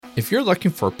If you're looking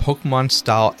for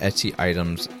Pokemon-style Etsy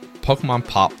items, Pokemon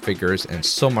Pop figures, and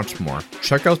so much more,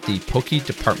 check out the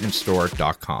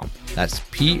PokeDepartmentStore.com. That's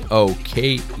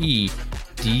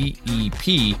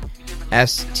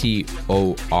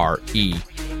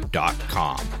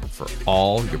PokeDepartmentStore.com for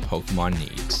all your Pokemon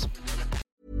needs.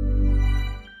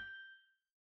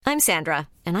 I'm Sandra,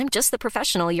 and I'm just the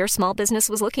professional your small business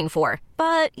was looking for.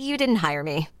 But you didn't hire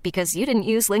me because you didn't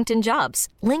use LinkedIn Jobs.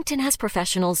 LinkedIn has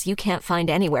professionals you can't find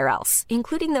anywhere else,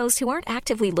 including those who aren't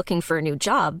actively looking for a new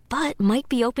job, but might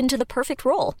be open to the perfect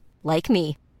role, like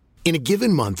me. In a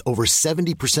given month, over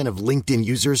 70% of LinkedIn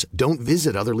users don't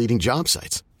visit other leading job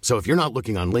sites. So if you're not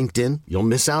looking on LinkedIn, you'll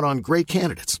miss out on great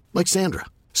candidates like Sandra.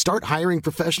 Start hiring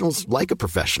professionals like a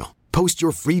professional. Post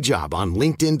your free job on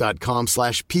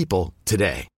linkedin.com/people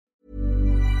today.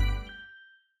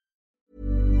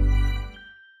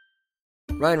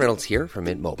 Ryan Reynolds here from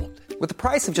Mint Mobile. With the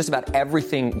price of just about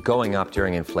everything going up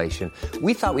during inflation,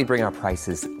 we thought we'd bring our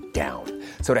prices down.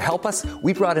 So to help us,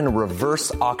 we brought in a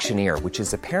reverse auctioneer, which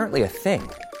is apparently a thing.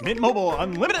 Mint Mobile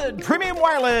Unlimited Premium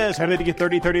Wireless. How to get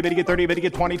 30, 30, bit to get 30, bit to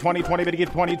get 20, 20, 20, bit to get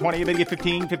 20, 20, bit to get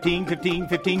 15, 15, 15,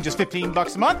 15, just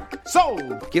 $15 a month?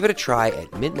 Sold! Give it a try at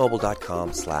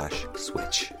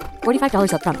mintmobile.com/switch.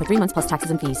 $45 up front for 3 months plus taxes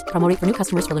and fees. Promo rate for new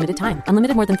customers for limited time.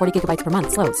 Unlimited more than 40 gigabytes per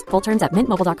month. Slows full terms at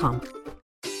mintmobile.com.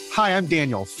 Hi, I'm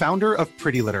Daniel, founder of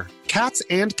Pretty Litter. Cats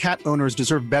and cat owners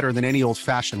deserve better than any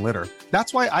old-fashioned litter.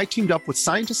 That's why I teamed up with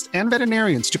scientists and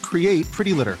veterinarians to create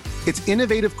Pretty Litter. Its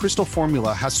innovative crystal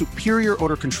formula has superior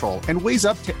odor control and weighs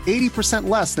up to 80%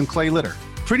 less than clay litter.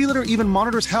 Pretty Litter even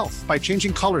monitors health by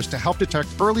changing colors to help detect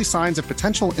early signs of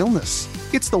potential illness.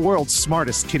 It's the world's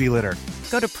smartest kitty litter.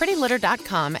 Go to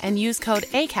prettylitter.com and use code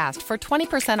ACAST for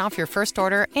 20% off your first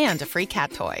order and a free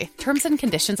cat toy. Terms and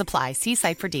conditions apply. See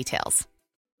site for details.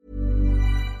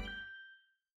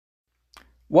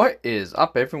 What is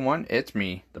up, everyone? It's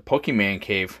me, the Pokemon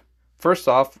Cave. First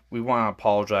off, we want to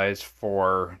apologize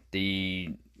for the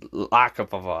lack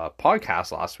of a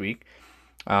podcast last week.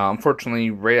 Unfortunately,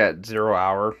 right at 0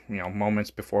 hour,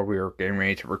 moments before we were getting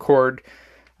ready to record,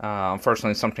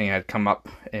 unfortunately something had come up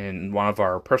in one of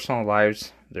our personal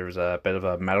lives. There was a bit of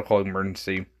a medical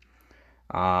emergency.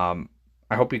 I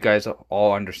hope you guys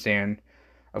all understand.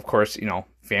 Of course,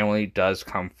 family does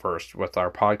come first with our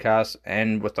podcast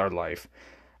and with our life.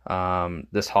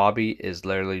 This hobby is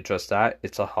literally just that.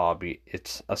 It's a hobby.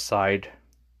 It's a side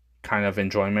kind of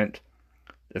enjoyment.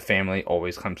 The family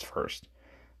always comes first.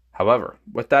 However,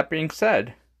 with that being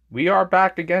said, we are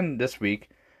back again this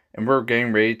week, and we're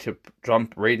getting ready to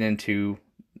jump right into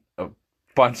a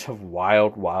bunch of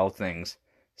wild things.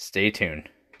 Stay tuned.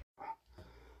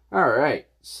 Alright,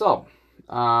 so,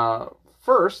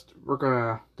 first, we're going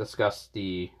to discuss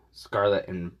the Scarlet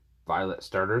and Violet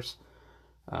starters.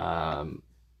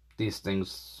 These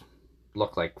things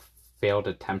look like failed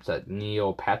attempts at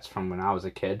Neopets from when I was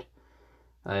a kid,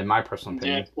 in my personal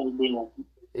opinion.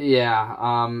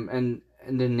 Yeah, and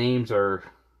the names are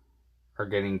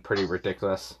getting pretty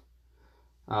ridiculous.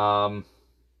 I'd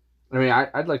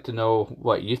like to know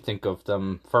what you think of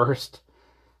them first,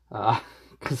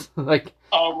 because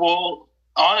well,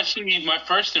 honestly, my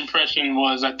first impression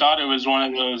was I thought it was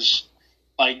one of those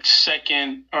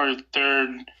second or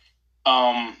third,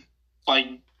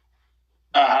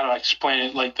 how do I explain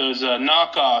it? Like those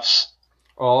knockoffs.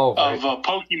 Oh, right. Of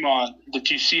Pokemon that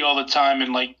you see all the time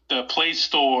in the Play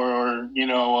Store or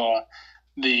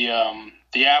the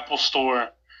Apple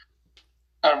Store.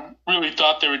 I really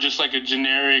thought they were just like a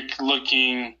generic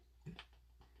looking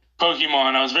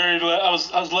Pokemon. I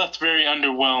was left very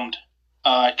underwhelmed.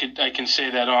 I can say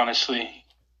that honestly.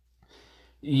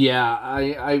 Yeah,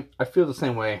 I feel the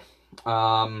same way.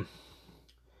 The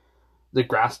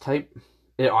grass type,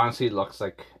 it honestly looks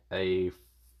like a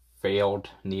failed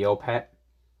Neopet.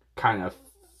 Kind of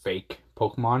fake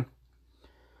Pokemon.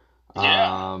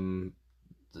 Yeah.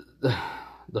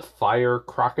 The fire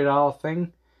crocodile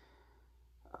thing.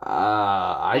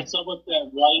 What's up with that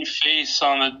white face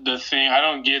on the thing? I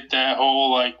don't get that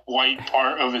whole white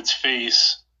part of its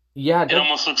face. Yeah, it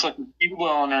almost looks like a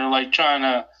Cubone or trying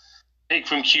to take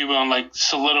from Cubone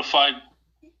solidified,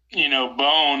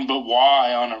 bone, but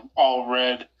why on an all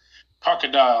red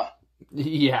crocodile?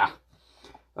 Yeah.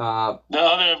 The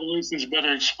other evolutions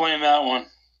better explain that one.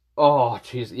 Oh,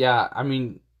 jeez. Yeah,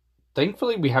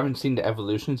 thankfully we haven't seen the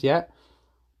evolutions yet,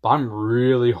 but I'm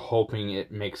really hoping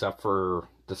it makes up for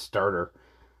the starter.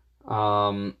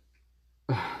 That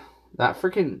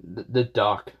freaking the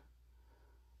duck.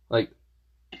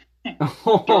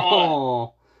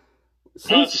 Oh.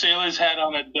 Sailor's hat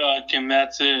on a duck, and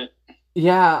that's it.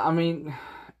 Yeah, and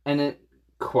it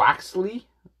Quaxley?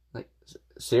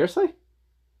 Seriously?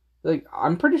 Like,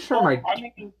 I'm pretty sure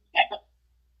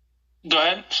Go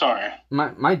ahead. Sorry.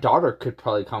 my daughter could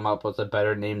probably come up with a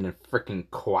better name than freaking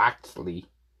Quaxley.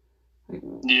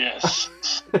 Yes.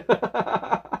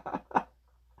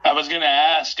 I was gonna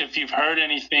ask if you've heard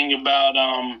anything about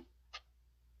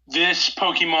this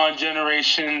Pokemon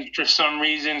generation for some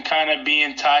reason kind of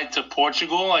being tied to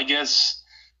Portugal. I guess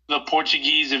the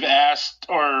Portuguese have asked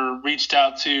or reached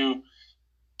out to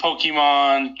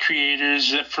Pokemon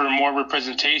creators for more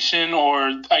representation,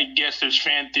 or I guess there's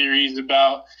fan theories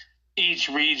about each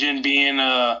region being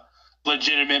a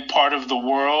legitimate part of the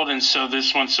world, and so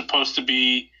this one's supposed to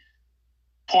be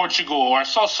Portugal. Or I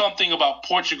saw something about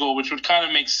Portugal, which would kind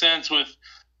of make sense with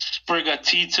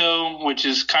Sprigatito, which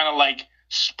is kind of like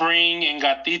spring, and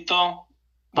Gatito,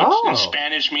 which in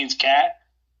Spanish means cat.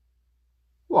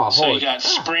 Wow, so you got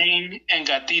spring and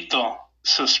Gatito,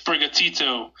 so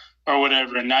Sprigatito or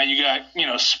whatever. And now you got,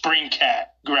 spring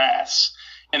cat, grass.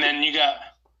 And then you got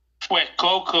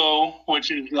Fuecoco, which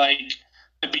is like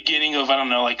the beginning of, I don't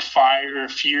know, like fire or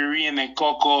fury. And then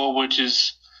Coco, which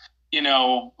is, I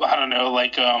don't know,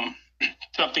 like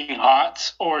something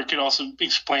hot. Or it could also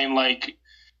explain like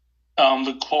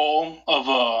the coal of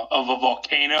a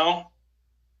volcano.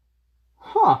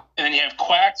 Huh. And then you have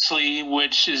Quaxley,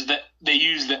 which is they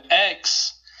use the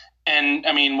X. And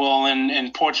I mean, well,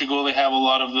 in Portugal, they have a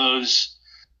lot of those.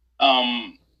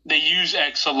 They use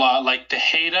X a lot, like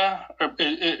Tejeda, or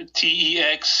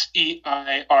Texeira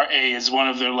is one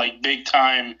of their like big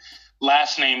time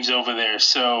last names over there.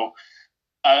 So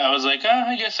I was like,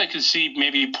 I guess I could see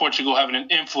maybe Portugal having an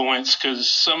influence, because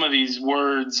some of these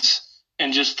words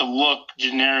and just the look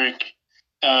generic,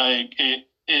 there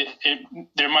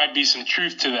might be some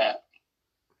truth to that.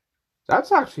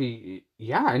 That's actually,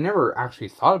 yeah, I never actually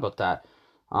thought about that.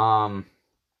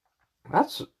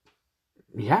 That's,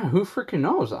 yeah, who freaking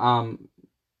knows? I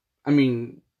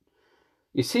mean,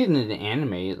 you see it in the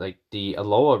anime, like the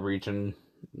Alola region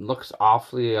looks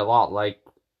awfully a lot like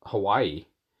Hawaii.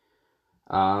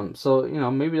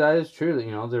 So, maybe that is true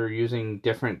that, they're using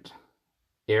different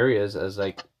areas as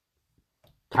like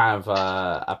kind of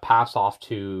a pass off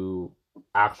to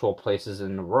actual places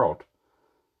in the world.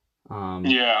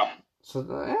 Yeah. So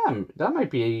yeah, that might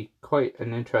be quite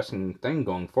an interesting thing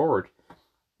going forward.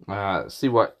 See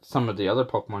what some of the other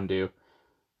Pokemon do,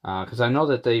 because I know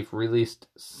that they've released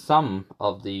some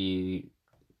of the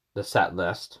set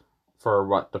list for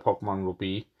what the Pokemon will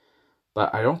be,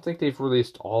 but I don't think they've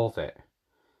released all of it.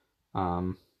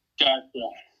 Gotcha.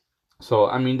 So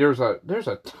I mean, there's a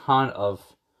ton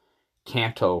of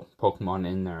Kanto Pokemon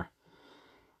in there.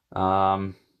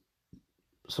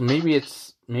 So maybe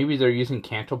they're using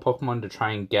Kanto Pokemon to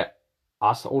try and get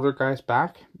us older guys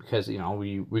back, because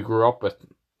we grew up with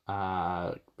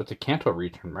the Kanto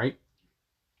region, right?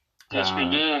 Yes, we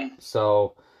did.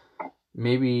 So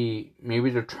maybe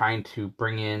they're trying to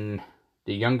bring in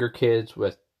the younger kids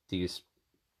with these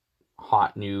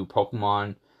hot new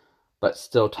Pokemon, but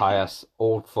still tie us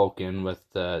old folk in with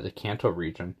the Kanto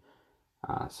region.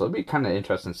 So it'd be kind of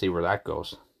interesting to see where that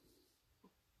goes.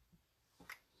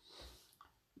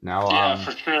 Now, yeah,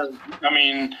 for sure. I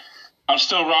mean, I'm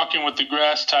still rocking with the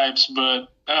grass types, but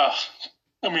I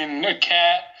mean, a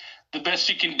cat, the best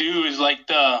you can do is like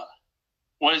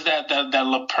what is that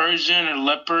Lepersian or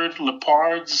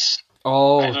leopards?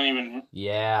 Oh, I don't even.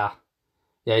 Yeah,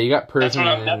 you got Persian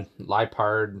and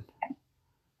Liepard.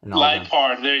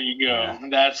 Liepard, there you go. Yeah.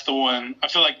 That's the one. I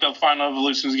feel like the final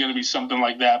evolution is going to be something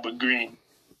like that, but green.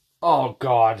 Oh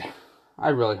God, I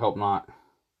really hope not.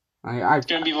 It's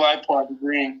going to be Liepard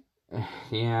green.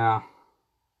 Yeah.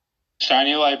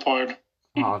 Shiny Liepard.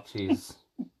 Oh, jeez.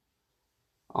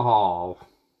 Oh.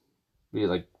 Be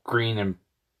like green and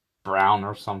brown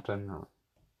or something.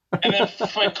 And then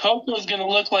Fuecoco is going to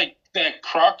look like that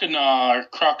Croconaw or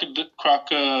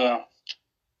Croconaw.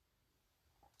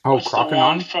 Oh,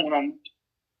 Croconaw?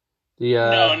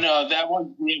 No, that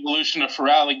one's the evolution of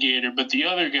Feraligatr, but the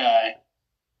other guy,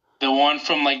 the one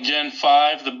from like Gen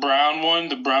 5, the brown one,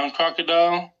 the brown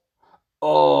crocodile.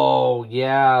 Oh,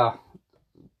 yeah.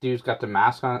 Dude's got the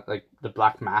mask on it, like the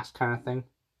black mask kind of thing.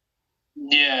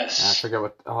 Yes. And I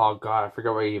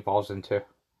forget what he evolves into.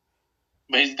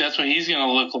 But that's what he's going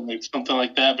to look like, something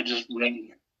like that, but just red.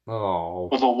 Oh.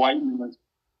 With a white one.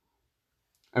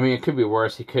 I mean, it could be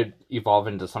worse. He could evolve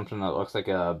into something that looks like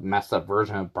a messed up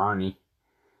version of Barney.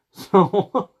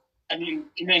 So... I mean,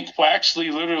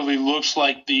 Quaxley literally looks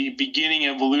like the beginning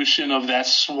evolution of that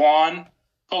swan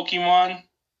Pokemon.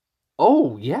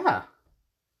 Oh, yeah.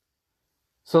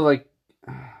 So, like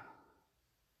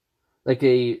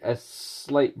a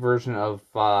slight version of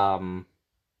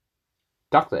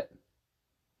Ducklet.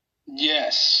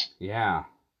 Yes. Yeah.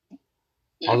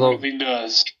 Although, really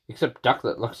does. Except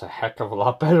Ducklet looks a heck of a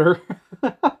lot better.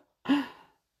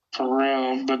 For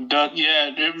real. But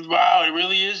wow, it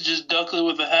really is just Ducklet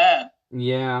with a hat.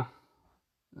 Yeah.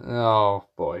 Oh,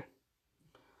 boy.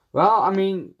 Well, I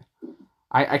mean,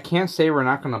 I can't say we're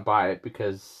not going to buy it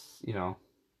because, you know.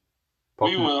 Pokemon...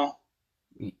 We will.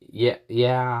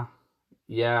 Yeah,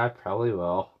 I probably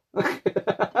will.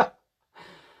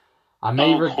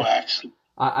 Quacks.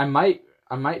 I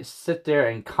might sit there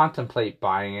and contemplate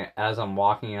buying it as I'm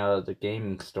walking out of the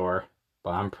gaming store,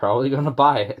 but I'm probably going to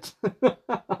buy it.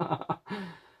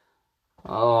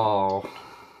 Oh,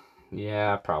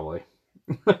 yeah, probably.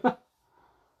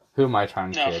 Who am I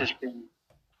trying to kid? For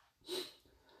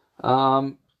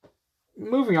sure.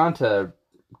 Moving on to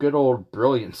good old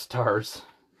Brilliant Stars,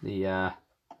 the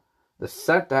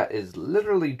set that is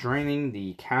literally draining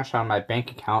the cash on my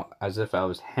bank account as if I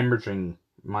was hemorrhaging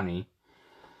money.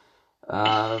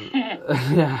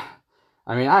 Yeah,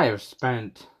 I mean, I have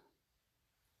spent,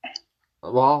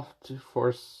 2,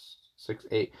 4, 6,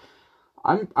 8.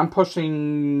 I'm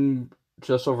pushing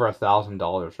just over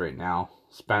 $1,000 right now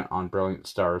spent on Brilliant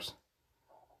Stars.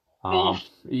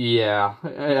 Yeah.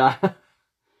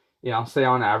 You know, say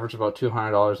on average about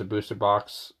 $200 a booster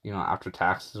box, you know, after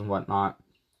taxes and whatnot.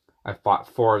 I've bought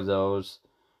 4 of those,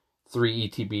 3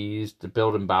 ETBs, the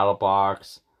Build and Battle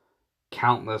box,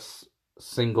 countless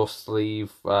single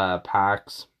sleeve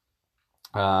packs.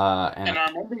 And I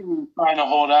remember you were trying to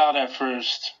hold out at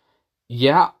first.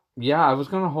 Yeah, I was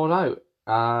going to hold out.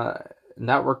 And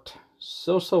that worked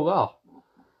so well.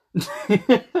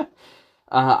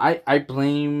 I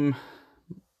blame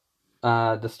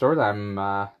the store that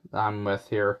I'm with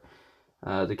here,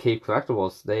 the Cave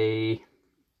Collectibles.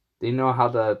 They know how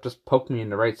to just poke me in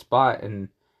the right spot, and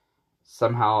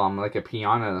somehow I'm like a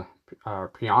piano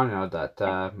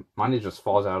that money just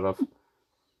falls out of.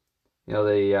 You know,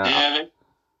 they're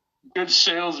good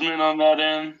salesman on that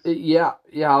end. Yeah.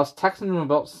 I was texting him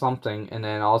about something, and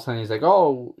then all of a sudden he's like,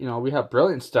 "Oh, you know, we have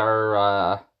Brilliant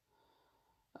Star.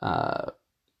 What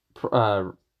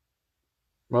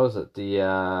was it?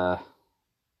 The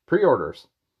pre-orders."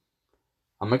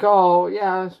 I'm like, "Oh,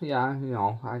 yeah, you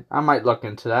know, I might look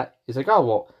into that." He's like, "Oh,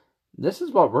 well, this is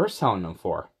what we're selling them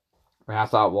for." And I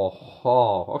thought,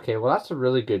 well, okay, well, that's a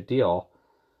really good deal.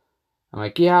 I'm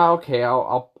like, "Yeah, okay,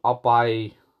 I'll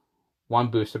buy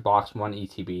 1 booster box, 1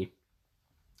 ETB."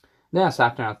 Then I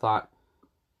sat there and I thought,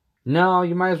 no,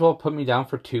 you might as well put me down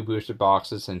for 2 booster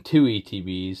boxes and 2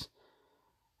 ETBs.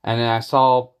 And then I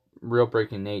saw Real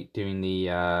Breaking Nate doing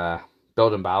the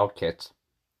Build and Battle kits.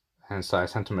 And so I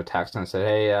sent him a text and I said,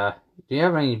 "Hey, do you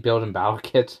have any Build and Battle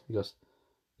kits?" He goes,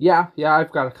 Yeah,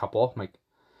 I've got a couple. I'm like,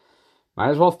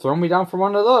 might as well throw me down for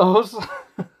one of those.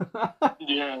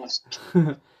 Yes.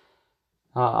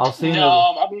 I'll see. No,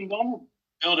 I mean, the only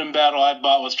Build and Battle I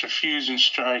bought was for Fusion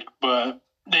Strike, but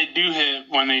they do hit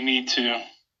when they need to.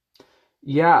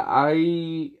 Yeah,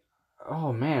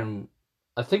 oh man,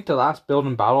 I think the last Build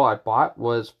and Battle I bought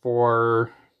was for,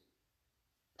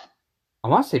 I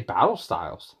want to say Battle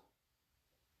Styles.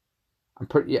 I'm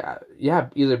pretty, yeah,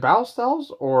 either Battle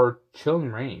Styles or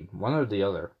Chilling Reign, one or the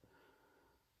other.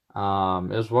 It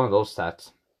was one of those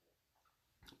sets,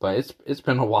 but it's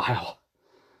been a while.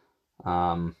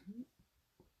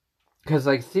 Because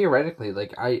like theoretically,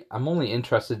 like I'm only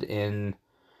interested in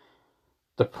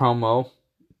the promo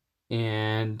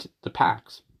and the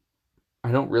packs.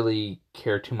 I don't really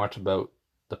care too much about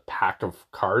the pack of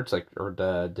cards, like, or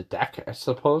the deck, I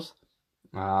suppose.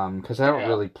 Because I don't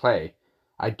really play.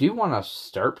 I do want to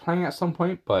start playing at some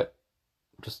point, but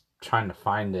I'm just trying to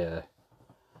find the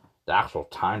actual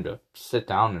time to sit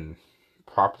down and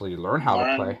properly learn how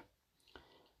to play.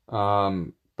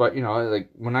 But, you know, like,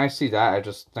 when I see that, I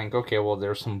just think, okay, well,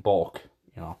 there's some bulk,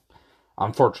 you know,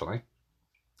 unfortunately.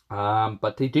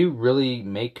 But they do really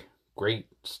make great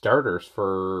starters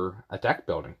for a deck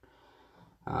building.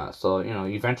 So, you know,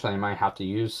 eventually I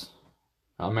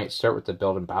might start with the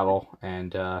Build and Battle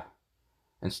and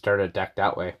start a deck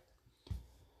that way.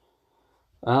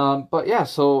 But yeah,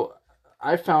 so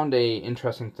I found a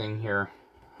interesting thing here.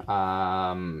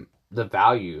 The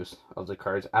values of the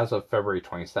cards as of February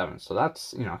 27th. So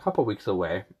that's, you know, a couple weeks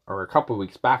away, or a couple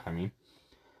weeks back, I mean.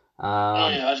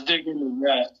 I was digging into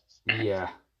that.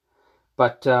 Yeah.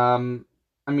 But, I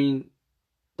mean,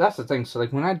 that's the thing. So,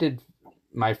 like, when I did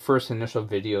my first initial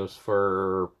videos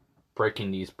for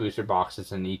breaking these booster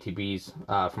boxes and ETBs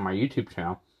for my YouTube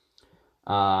channel,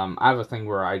 I have a thing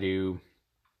where I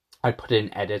put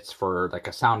in edits for, like,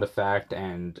 a sound effect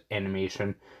and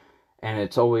animation. And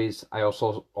I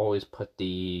also always put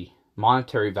the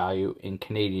monetary value in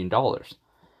Canadian dollars,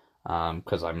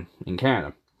 because I'm in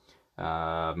Canada.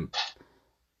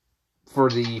 for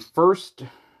the first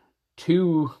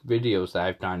 2 videos that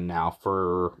I've done now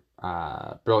for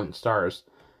Brilliant Stars,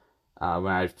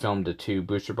 when I filmed the 2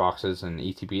 booster boxes and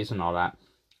ETBs and all that,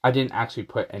 I didn't actually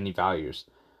put any values.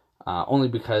 Only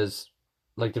because,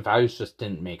 like, the values just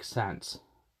didn't make sense.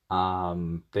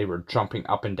 They were jumping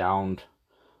up and down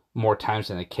more times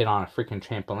than a kid on a freaking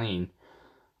trampoline.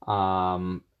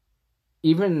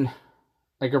 Even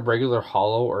like a regular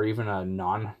holo or even a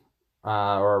non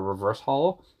or a reverse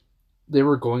holo, they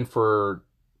were going for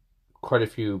quite a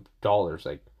few dollars,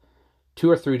 like $2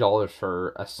 or $3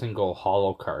 for a single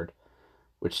holo card,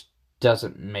 which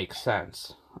doesn't make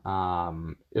sense.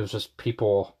 It was just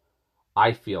people,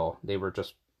 I feel they were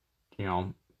just,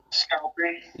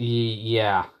 scalping.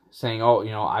 Yeah, saying, oh,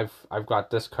 I've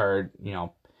got this card,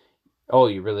 oh,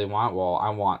 you really want? Well, I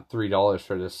want $3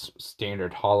 for this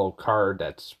standard holo card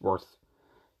that's worth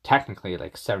technically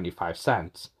like 75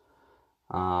 cents.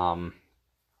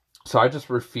 So I just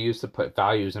refused to put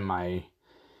values in my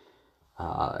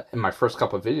first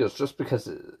couple of videos just because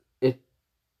it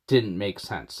didn't make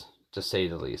sense, to say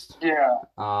the least. Yeah.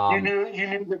 You knew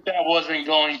that wasn't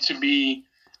going to be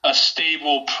a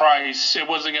stable price. It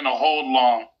wasn't going to hold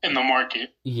long in the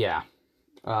market. Yeah.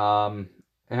 And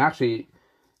actually,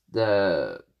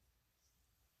 the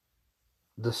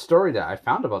story that I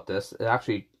found about this,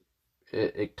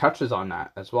 it touches on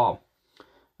that as well.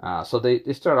 So they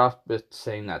start off with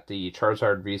saying that the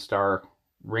Charizard V-Star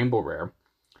Rainbow Rare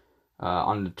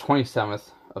on the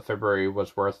 27th of February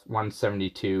was worth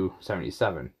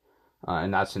 $172.77,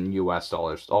 and that's in US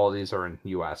dollars. All of these are in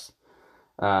US.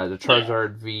 The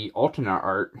Charizard V alternate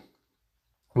art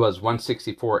was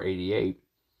 $164.88.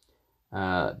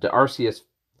 The Arceus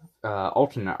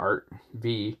alternate art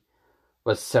V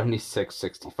was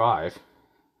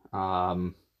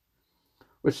 $76.65.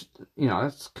 Which,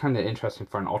 that's kind of interesting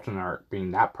for an alternate art being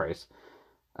that price.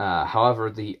 However,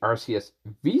 the Arceus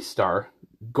V-Star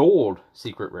Gold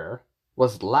Secret Rare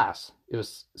was less. It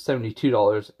was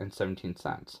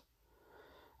 $72.17.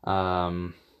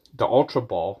 The Ultra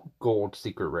Ball Gold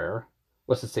Secret Rare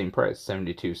was the same price,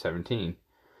 $72.17.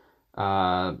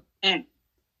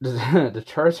 The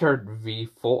Charizard V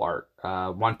Full Art,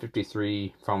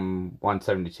 153 from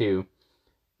 172,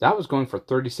 that was going for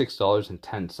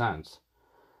 $36.10.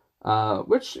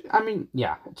 Which, I mean,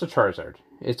 yeah, it's a Charizard.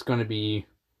 It's going to be,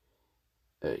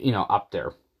 up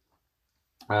there.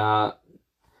 Now,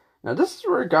 this is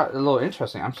where it got a little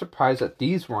interesting. I'm surprised that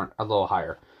these weren't a little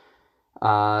higher.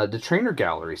 The trainer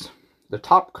galleries. The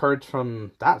top cards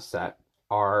from that set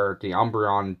are the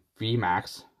Umbreon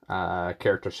VMAX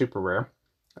character super rare.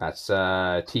 That's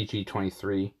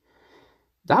TG23.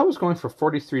 That was going for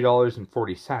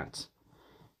 $43.40.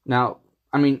 Now,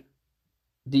 I mean,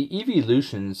 the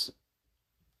Evolutions,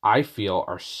 I feel,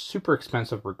 are super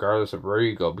expensive regardless of where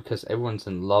you go because everyone's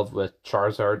in love with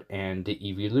Charizard and the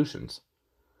Evolutions.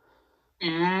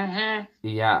 Mm-hmm.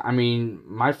 Yeah, I mean,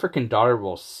 my freaking daughter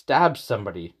will stab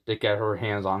somebody to get her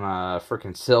hands on a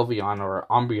freaking Sylveon or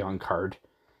Umbreon card.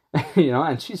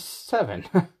 And she's 7.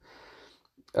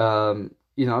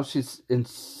 She's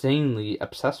insanely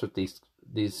obsessed with these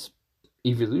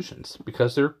Evolutions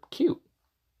because they're cute.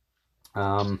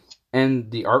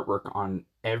 And the artwork on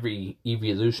every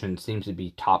Evolution seems to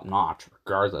be top notch,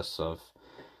 regardless of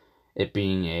it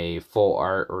being a full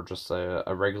art or just a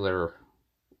regular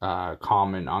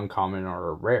common, uncommon,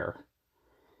 or rare.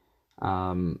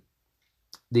 The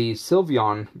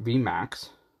Sylveon VMAX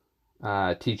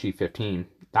TG15,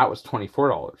 that was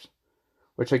 $24,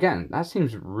 which again, that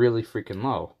seems really freaking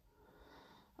low.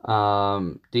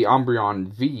 The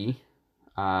Umbreon V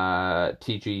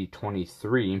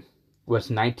TG23 was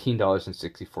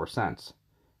 $19.64,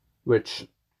 which,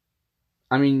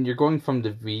 I mean, you're going from the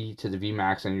V to the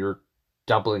VMAX and you're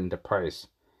doubling the price.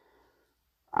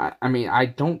 I mean, I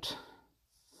don't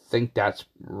think that's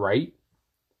right,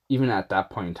 even at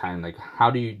that point in time. Like, how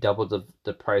do you double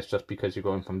the price just because you're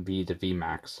going from V to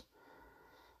VMAX?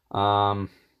 And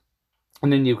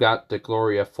then you've got the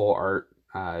Gloria Full Art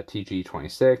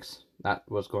TG26. That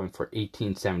was going for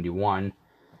 $18.71.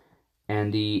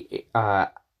 And the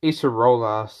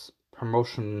Acerola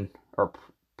promotion or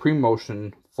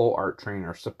pre-motion Full Art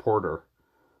Trainer Supporter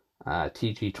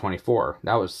TG24.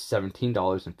 That was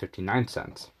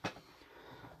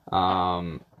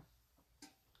 $17.59.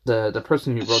 The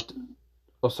person who wrote...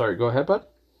 Oh, sorry. Go ahead, bud.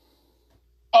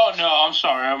 Oh, no, I'm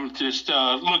sorry. I'm just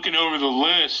looking over the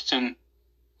list and...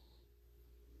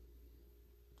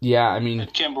 Yeah, I mean... I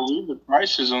can't believe the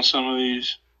prices on some of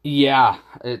these. Yeah,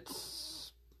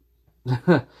 it's...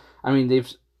 I mean,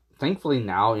 they've... Thankfully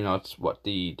now, it's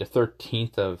the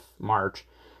 13th of March.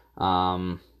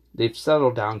 They've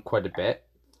settled down quite a bit.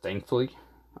 thankfully,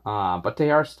 but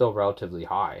they are still relatively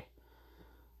high.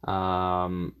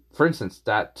 For instance,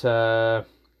 that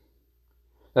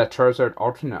Charizard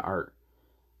alternate art,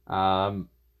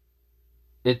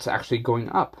 it's actually going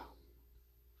up.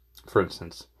 For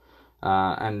instance,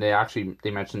 and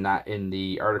they mentioned that in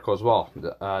the article as well.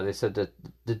 They said that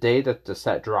the day that the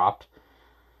set dropped,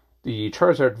 the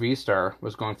Charizard V-Star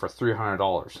was going for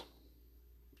 $300.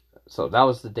 So that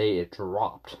was the day it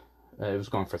dropped. It was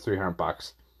going for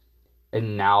 $300,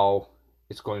 and now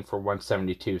it's going for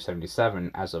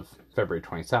 $172.77 as of February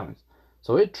 27th.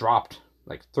 So it dropped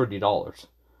like $30,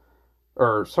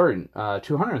 or sorry,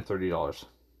 $230.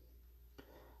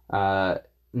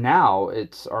 Now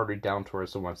it's already down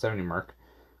towards the 170 mark.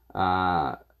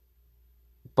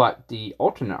 But the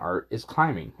alternate art is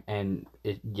climbing, and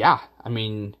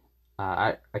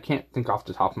I can't think off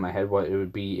the top of my head what it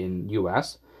would be in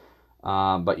US.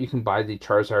 But you can buy the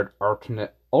Charizard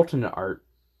alternate art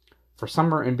for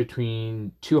somewhere in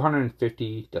between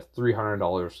 $250 to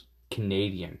 $300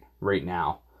 Canadian right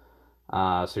now.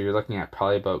 So you're looking at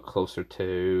probably about closer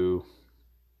to,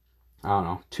 I don't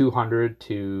know, 200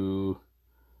 to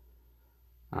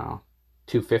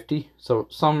 $250. So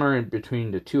somewhere in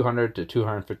between the $200 to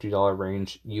 $250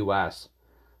 range US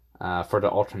for the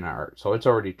alternate art. So it's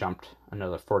already jumped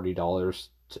another $40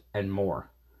 and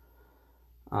more.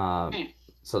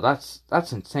 So that's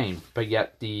insane. But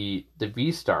yet the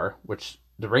V-Star, which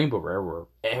the Rainbow Rare, where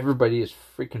everybody is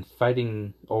freaking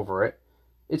fighting over it,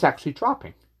 it's actually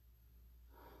dropping.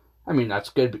 I mean, that's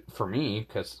good for me,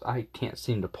 because I can't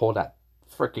seem to pull that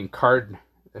freaking card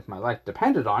if my life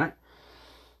depended on it.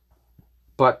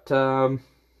 But,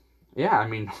 yeah, I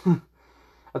mean,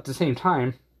 at the same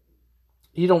time,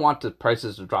 you don't want the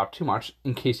prices to drop too much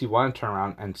in case you want to turn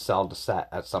around and sell the set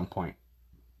at some point.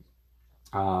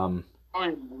 I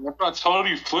told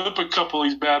you, flip a couple of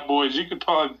these bad boys. You could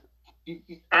probably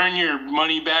earn your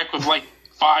money back with like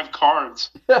 5 cards.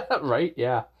 Right?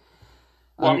 Yeah.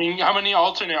 Well, I mean, how many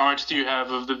alternate arts do you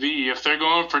have of the V? If they're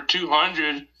going for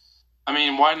 200, I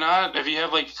mean, why not? If you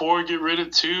have like 4, get rid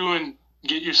of 2 and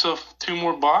get yourself 2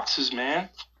 more boxes, man.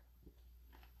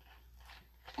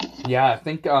 Yeah, I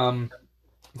think for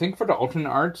the alternate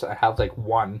arts, I have like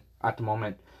 1 at the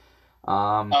moment.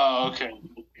 Oh, okay.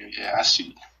 Yeah, I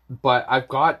see. But I've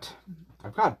got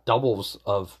doubles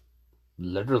of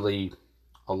literally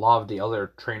a lot of the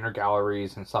other trainer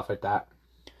galleries and stuff like that.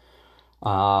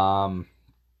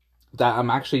 That I'm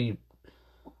actually,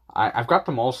 I've got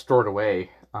them all stored away.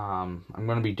 I'm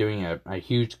going to be doing a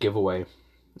huge giveaway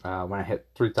when I hit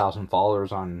 3,000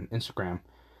 followers on Instagram.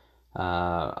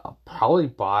 I'll probably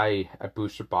buy a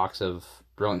booster box of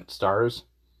Brilliant Stars,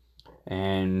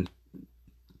 and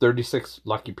 36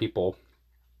 lucky people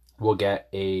will get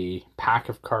a pack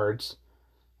of cards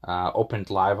opened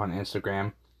live on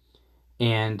Instagram,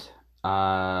 and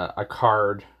a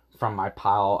card from my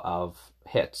pile of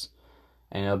hits.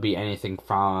 And it'll be anything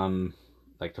from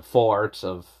like the full arts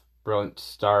of Brilliant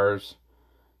Stars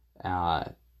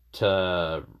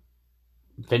to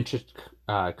vintage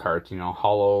cards,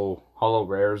 hollow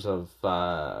rares of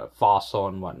Fossil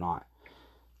and whatnot.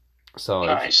 So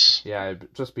nice. Yeah,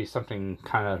 it'd just be something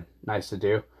kind of nice to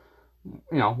do.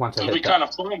 Once I hit that. It'll be kind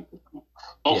of fun.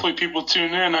 Hopefully people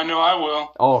tune in. I know I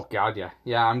will. Oh God, yeah.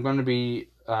 Yeah, I'm going to be,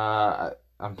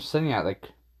 I'm sitting at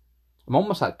I'm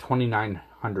almost at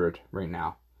 2,900 right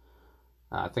now.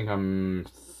 I think I'm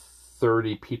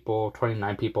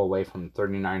 29 people away from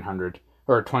 3,900,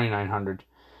 or 2,900.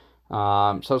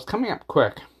 So it's coming up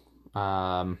quick.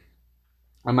 I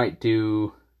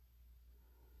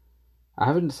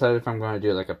haven't decided if I'm going to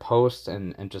do like a post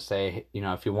and just say,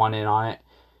 if you want in on it,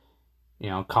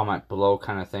 comment below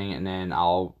kind of thing, and then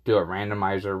I'll do a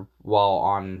randomizer while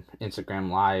on Instagram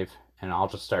Live, and I'll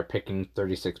just start picking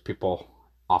 36 people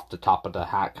off the top of the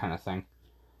hat kind of thing,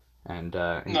 and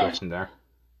nice. Go from there.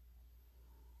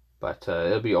 But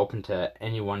it'll be open to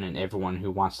anyone and everyone who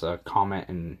wants to comment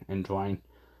and join.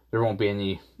 There won't be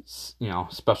any,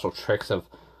 special tricks of,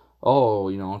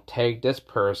 tag this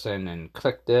person and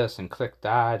click this and click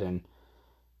that and,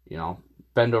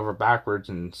 bend over backwards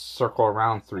and circle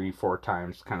around 3-4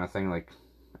 times kind of thing like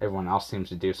everyone else seems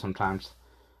to do sometimes.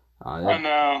 I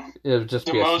know. It'll just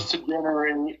the be most to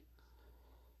generate.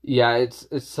 Yeah, it's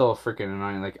so freaking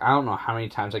annoying. Like, I don't know how many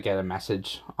times I get a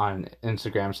message on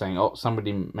Instagram saying, oh,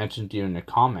 somebody mentioned you in a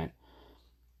comment.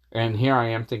 And here I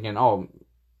am thinking, oh,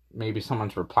 maybe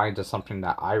someone's replying to something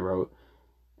that I wrote.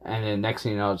 And then next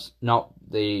thing you know,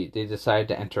 they decided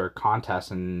to enter a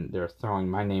contest and they're throwing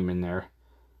my name in there.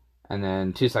 And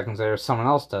then 2 seconds later, someone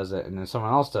else does it, and then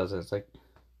someone else does it. It's like,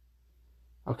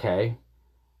 okay.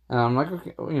 And I'm like,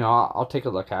 okay, I'll take a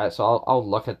look at it. So I'll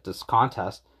look at this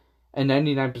contest, and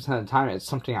 99% of the time it's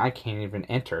something I can't even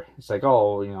enter. It's like,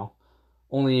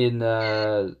 only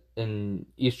in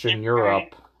Eastern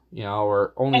Europe,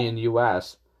 or only in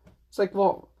US. It's like,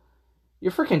 well,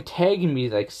 you're freaking tagging me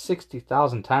like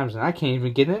 60,000 times, and I can't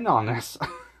even get in on this.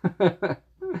 Well,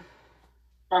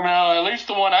 at least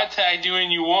the one I tagged you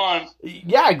in, you won.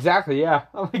 Yeah, exactly. Yeah.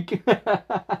 I'm like,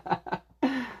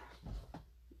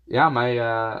 yeah,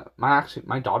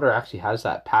 my daughter actually has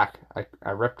that pack.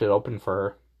 I ripped it open for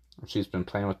her. She's been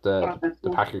playing with the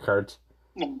pack of cards.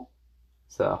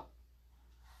 So.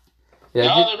 Yeah.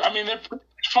 No, they're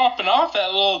popping off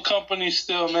that little company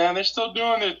still, man. They're still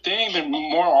doing their thing. They're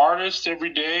more artists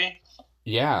every day.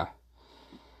 Yeah.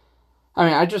 I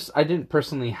mean, I didn't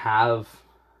personally have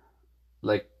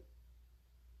like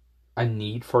a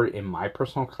need for it in my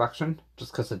personal collection,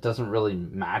 just because it doesn't really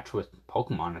match with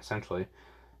Pokemon, essentially.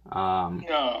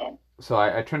 No. So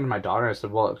I turned to my daughter and I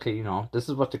said, well, okay, this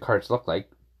is what the cards look like.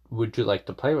 Would you like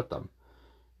to play with them?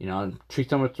 Treat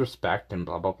them with respect and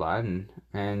blah, blah, blah.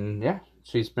 And yeah,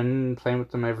 she's been playing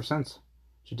with them ever since.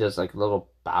 She does like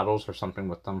little battles or something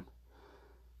with them.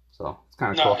 So it's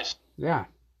kind of nice. Cool. Yeah.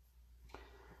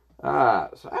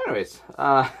 So anyways,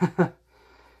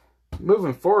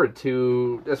 moving forward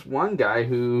to this one guy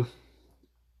who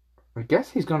I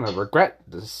guess he's going to regret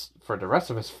this for the rest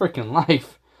of his freaking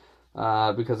life,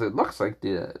 because it looks like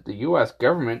the U.S.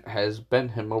 government has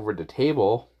bent him over the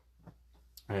table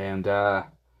and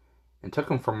took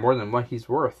him for more than what he's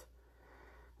worth.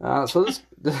 So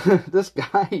this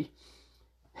guy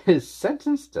is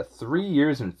sentenced to 3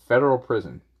 years in federal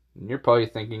prison. And you're probably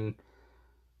thinking,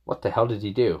 what the hell did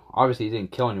he do? Obviously, he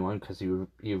didn't kill anyone, because he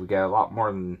would get a lot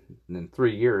more than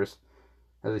 3 years.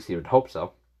 At least he would hope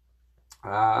so.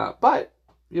 But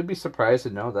you'll be surprised to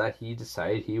know that he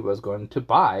decided he was going to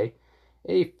buy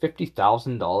a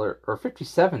 $50,000 or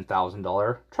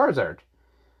 $57,000 Charizard,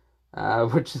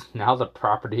 which is now the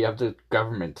property of the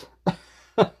government.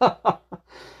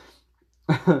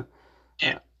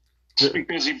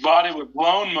 Because he bought it with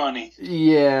loan money.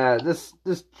 Yeah, this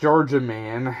Georgia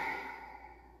man,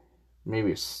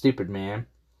 maybe a stupid man,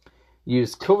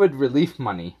 used COVID relief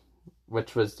money,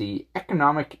 which was the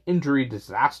Economic Injury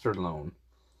Disaster Loan,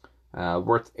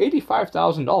 worth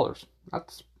 $85,000.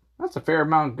 That's a fair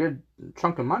amount, good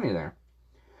chunk of money there.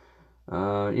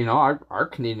 Our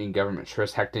Canadian government sure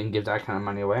as heck didn't give that kind of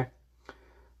money away.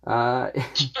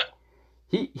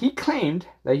 He claimed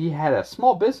that he had a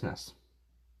small business.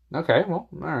 Okay, well,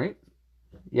 all right.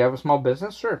 You have a small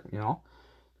business? Sure,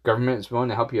 government is willing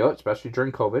to help you out, especially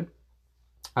during COVID.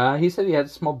 He said he had a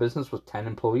small business with 10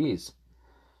 employees.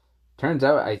 Turns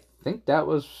out, I think that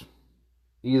was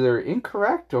either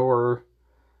incorrect or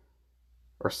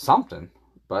something.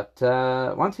 But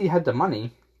once he had the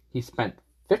money, he spent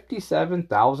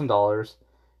 $57,000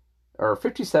 or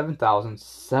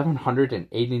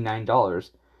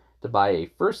 $57,789 to buy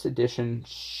a first edition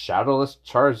Shadowless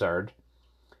Charizard,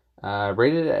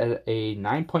 rated at a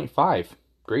 9.5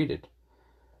 graded.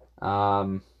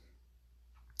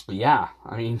 Yeah,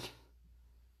 I mean,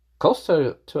 close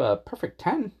to a perfect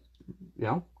 10.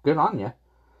 Good on you.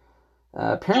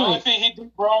 Apparently, the only thing he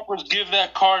did wrong was give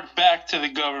that card back to the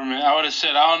government. I would have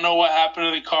said, I don't know what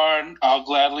happened to the card. I'll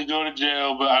gladly go to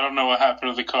jail, but I don't know what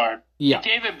happened to the card. Yeah. He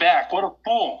gave it back. What a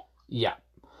fool. Yeah.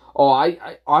 Oh,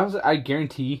 I honestly, I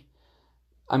guarantee,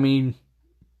 I mean,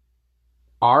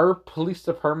 our police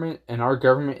department and our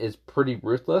government is pretty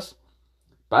ruthless,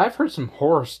 but I've heard some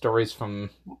horror stories from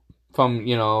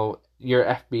your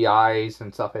FBIs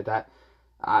and stuff like that.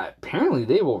 Apparently,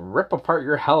 they will rip apart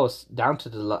your house down to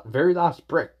the very last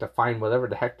brick to find whatever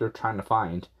the heck they're trying to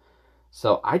find.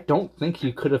 So I don't think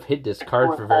he could have hid this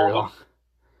card for very long.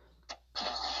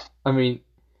 I mean,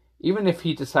 even if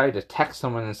he decided to text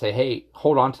someone and say, hey,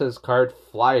 hold on to this card,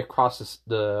 fly across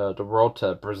the world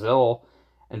to Brazil,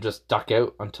 and just duck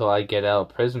out until I get out of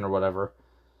prison or whatever,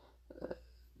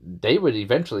 they would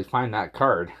eventually find that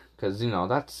card. Because,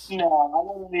 that's...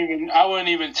 No, I wouldn't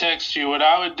even text you. What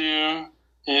I would do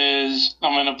is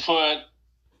I'm going to put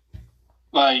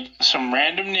like some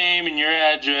random name and your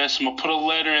address. I'm going to put a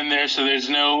letter in there so there's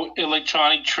no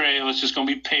electronic trail. It's just going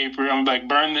to be paper. I'm like,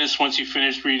 burn this once you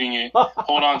finish reading it.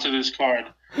 Hold on to this card.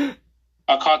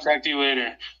 I'll contact you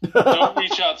later. Don't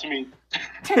reach out to me.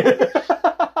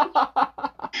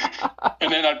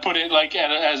 And then I'd put it like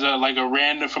as a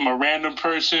random from a random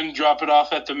person, drop it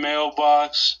off at the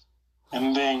mailbox,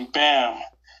 and then bam,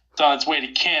 it's on its way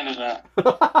to Canada.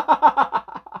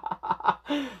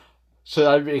 Should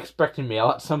I be expecting mail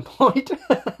at some point?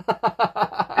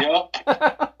 Yep.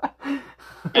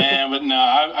 Man, but no,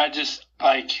 I just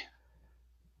like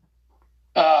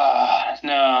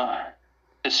No.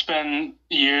 To spend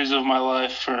years of my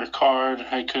life for a card,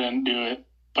 I couldn't do it.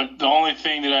 But the only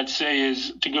thing that I'd say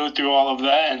is to go through all of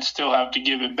that and still have to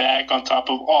give it back on top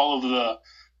of all of the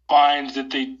fines that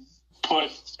they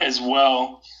put as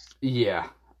well. Yeah,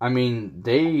 I mean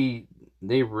they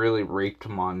really raped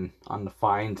him on the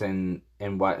fines and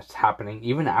what's happening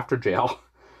even after jail.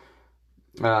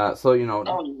 So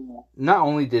not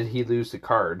only did he lose the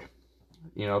card,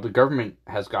 the government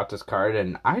has got this card,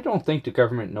 and I don't think the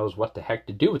government knows what the heck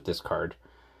to do with this card.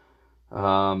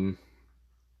 But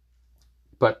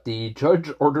the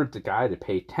judge ordered the guy to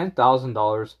pay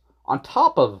 $10,000 on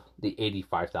top of the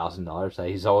 $85,000 that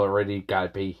he's already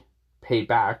got to pay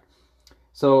back.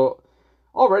 So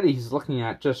already he's looking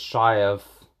at just shy of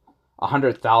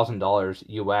 $100,000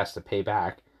 US to pay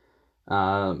back.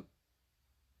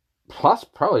 Plus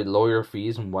probably lawyer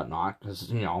fees and whatnot,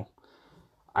 because,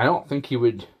 I don't think he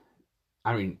would,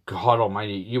 I mean, God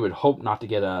almighty, you would hope not to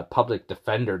get a public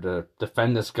defender to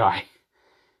defend this guy.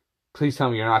 Please tell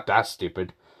me you're not that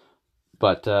stupid.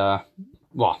 But,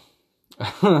 well,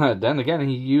 then again,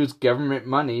 he used government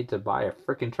money to buy a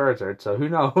freaking Charizard, so who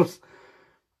knows?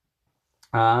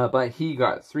 But he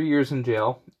got 3 years in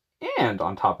jail, and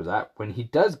on top of that, when he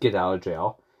does get out of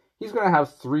jail, he's going to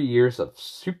have 3 years of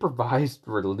supervised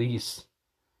release.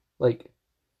 Like,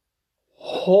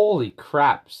 holy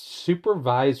crap,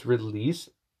 supervised release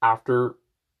after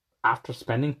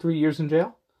spending 3 years in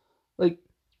jail? Like,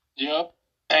 yep.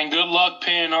 And good luck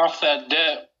paying off that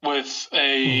debt with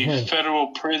a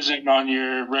federal prison on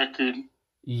your record.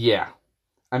 Yeah.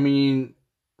 I mean,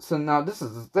 so now this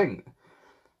is the thing.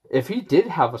 If he did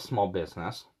have a small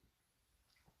business,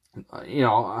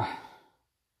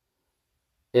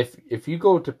 if you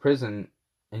go to prison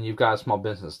and you've got a small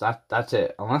business, that's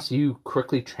it. Unless you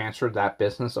quickly transfer that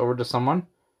business over to someone,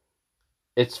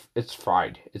 it's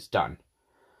fried. It's done.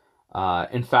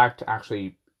 In fact,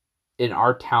 actually, in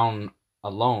our town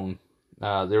alone,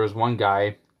 there was one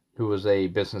guy who was a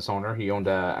business owner. He owned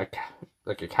a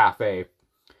cafe.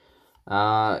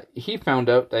 He found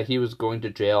out that he was going to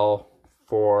jail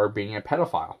for being a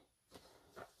pedophile.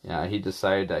 Yeah, he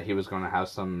decided that he was going to have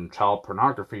some child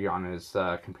pornography on his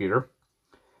computer.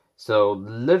 So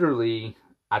literally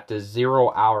at the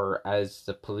 0 hour, as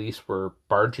the police were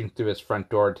barging through his front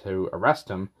door to arrest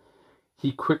him,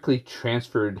 he quickly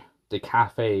transferred the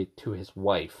cafe to his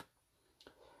wife.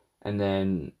 And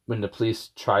then when the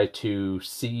police tried to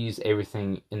seize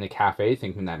everything in the cafe,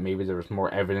 thinking that maybe there was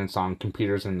more evidence on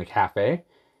computers in the cafe,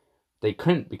 they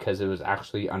couldn't, because it was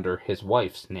actually under his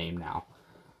wife's name now.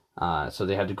 So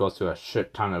they had to go through a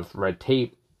shit ton of red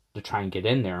tape to try and get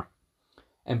in there.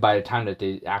 And by the time that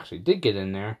they actually did get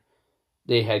in there,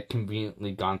 they had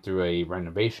conveniently gone through a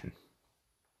renovation.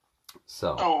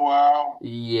 So, oh wow.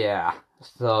 Yeah.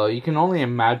 So you can only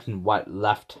imagine what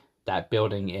left that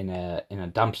building in a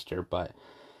dumpster, but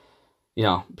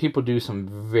people do some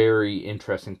very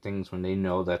interesting things when they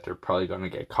know that they're probably going to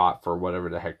get caught for whatever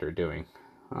the heck they're doing.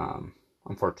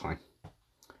 Unfortunately.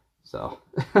 So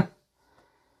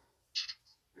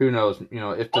who knows,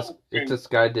 if this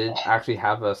guy did actually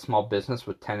have a small business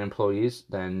with 10 employees,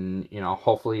 then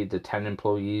hopefully the 10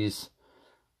 employees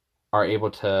are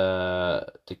able to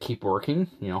keep working.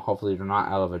 Hopefully they're not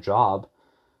out of a job.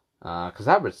 Because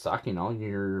that would suck,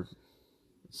 it's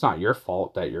not your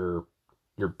fault that your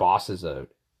boss is an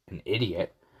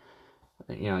idiot.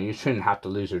 You shouldn't have to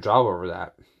lose your job over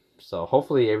that. So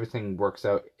hopefully everything works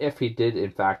out if he did, in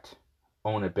fact,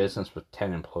 own a business with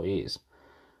 10 employees.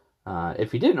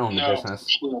 If he didn't own the business,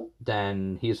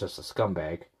 then he's just a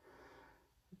scumbag.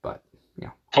 But,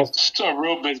 It's a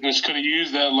real business could have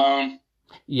used that loan.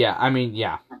 Yeah. I mean,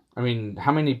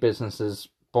 how many businesses,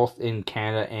 both in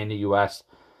Canada and the U.S.,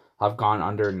 have gone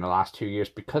under in the last 2 years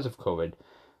because of COVID?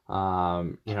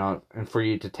 And for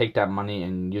you to take that money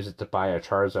and use it to buy a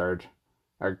Charizard,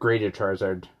 or graded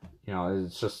Charizard,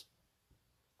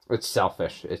 it's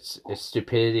selfish. It's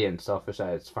stupidity and selfish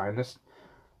at its finest.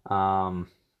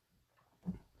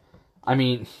 I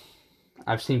mean,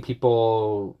 I've seen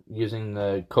people using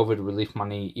the COVID relief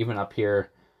money, even up here,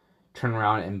 turn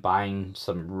around and buying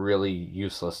some really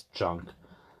useless junk.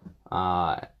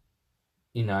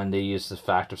 And they use the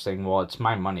fact of saying, well, it's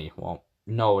my money. Well,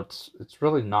 no, it's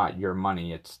really not your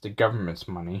money. It's the government's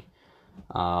money.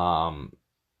 Some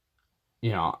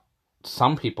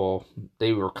people,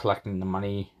 they were collecting the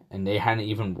money and they hadn't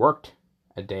even worked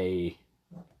a day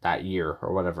that year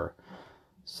or whatever.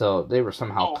 So they were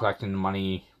somehow collecting the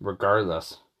money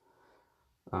regardless.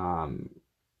 But,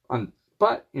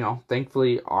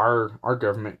 thankfully our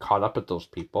government caught up with those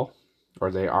people, or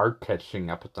they are catching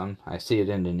up with them. I see it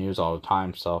in the news all the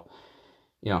time. So,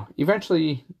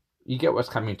 eventually you get what's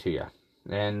coming to you.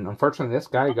 And unfortunately, this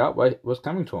guy got what was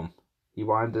coming to him. He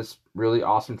wanted this really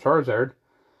awesome Charizard.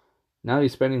 Now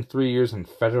he's spending 3 years in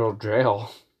federal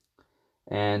jail.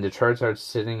 And the Charizard's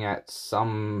sitting at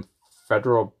some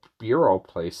federal bureau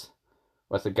place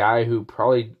with a guy who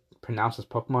probably pronounces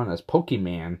Pokemon as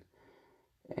Pokemon.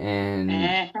 And,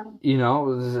 I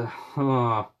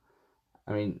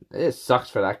mean, it sucks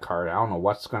for that card. I don't know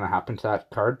what's going to happen to that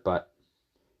card, but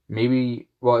maybe,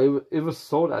 well, it was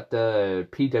sold at the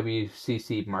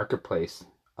PWCC marketplace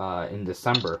in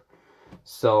December.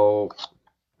 So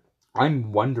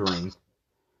I'm wondering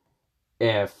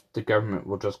if the government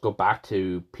will just go back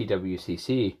to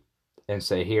PWCC and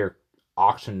say, here,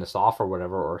 auction this off or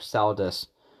whatever, or sell this,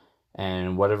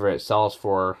 and whatever it sells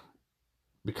for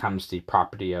becomes the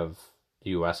property of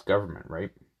the U.S. government, right?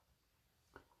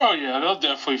 Oh yeah, they'll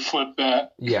definitely flip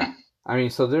that. Yeah, I mean,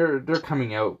 so they're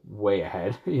coming out way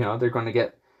ahead. They're going to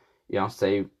get,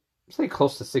 say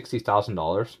close to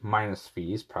 $60,000 minus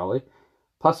fees probably.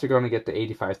 Plus, they're going to get the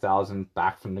 $85,000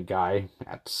 back from the guy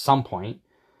at some point,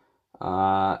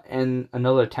 and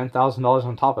another $10,000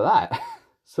 on top of that.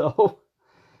 So,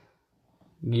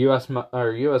 U.S.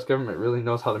 government really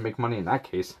knows how to make money in that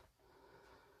case.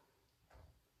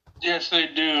 Yes, they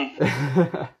do.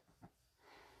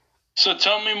 So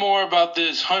tell me more about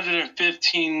this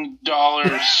 $115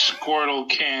 Squirtle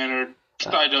can or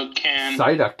Psyduck can.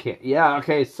 Psyduck can. Yeah,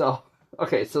 okay, so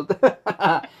okay,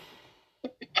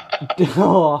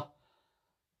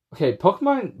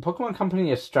 Pokemon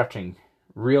Company is stretching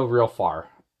real far.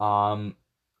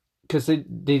 Because they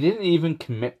didn't even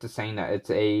commit to saying that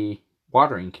it's a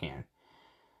watering can.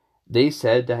 They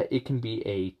said that it can be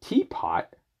a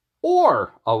teapot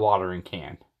or a watering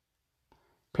can.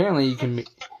 Apparently you can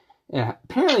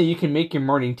make your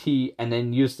morning tea and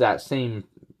then use that same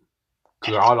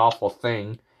god awful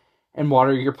thing and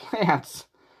water your plants.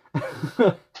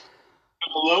 A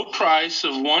low price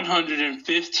of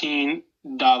 $115.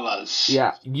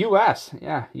 Yeah, US.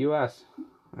 Yeah, US.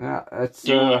 Yeah, it's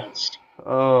US.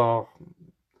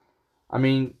 I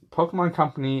mean, Pokemon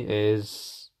Company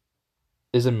is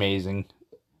amazing.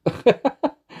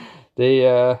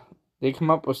 They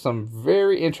come up with some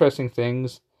very interesting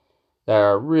things that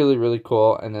are really, really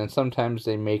cool, and then sometimes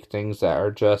they make things that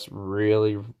are just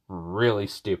really, really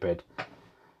stupid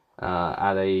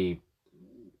at an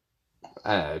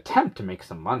attempt to make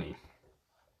some money.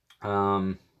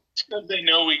 It's because they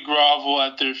know we grovel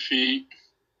at their feet.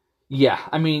 Yeah,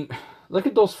 I mean, look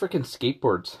at those freaking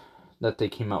skateboards that they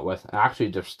came out with. Actually,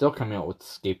 they're still coming out with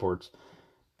skateboards.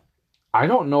 I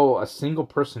don't know a single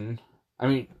person. I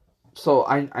mean, so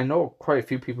I know quite a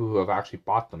few people who have actually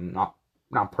bought them. Not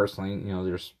personally,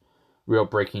 there's Real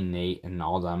Breaking Nate and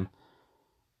all them.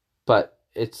 But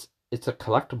it's a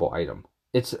collectible item.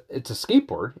 It's a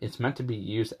skateboard. It's meant to be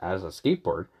used as a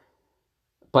skateboard,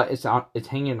 but it's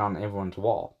hanging on everyone's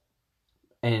wall,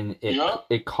 and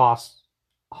it costs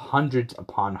hundreds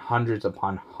upon hundreds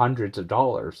upon hundreds of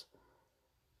dollars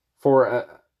for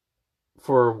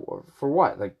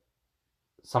what, like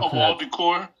something a wall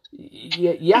decor.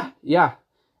 Yeah.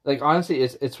 Like honestly,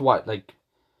 it's what, like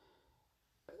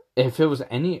if it was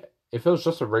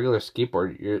just a regular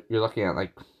skateboard, you're looking at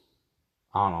like,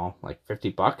 I don't know, like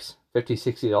 $50,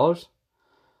 $60.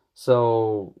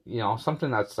 So,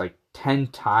 something that's like 10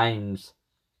 times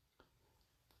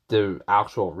the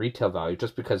actual retail value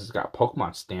just because it's got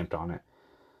Pokemon stamped on it.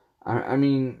 I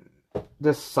mean,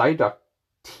 this Psyduck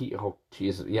teapot.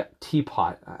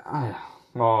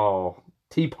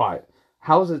 Teapot.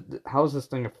 How is this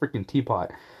thing a freaking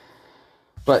teapot?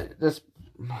 But this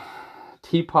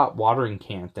teapot watering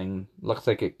can thing looks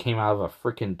like it came out of a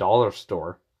freaking dollar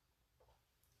store.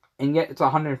 And yet it's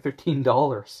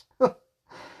 $115.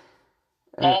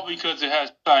 All because it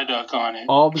has Psyduck on it.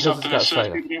 All because something it's got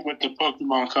Psyduck with the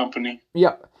Pokemon Company.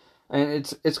 Yep, and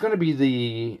it's going to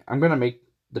be I'm going to make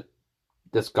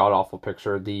this god awful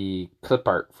picture the clip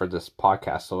art for this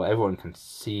podcast so everyone can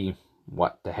see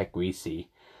what the heck we see.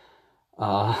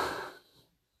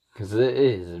 Because it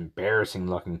is embarrassing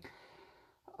looking.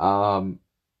 I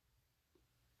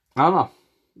don't know.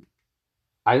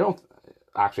 I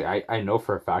know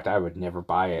for a fact I would never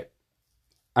buy it.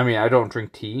 I mean, I don't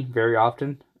drink tea very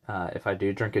often. If I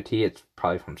do drink a tea, it's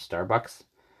probably from Starbucks,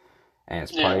 and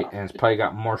it's probably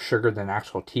got more sugar than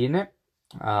actual tea in it,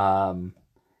 and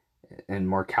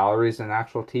more calories than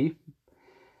actual tea.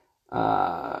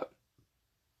 But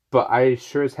I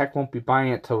sure as heck won't be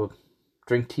buying it to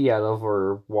drink tea out of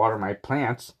or water my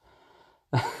plants.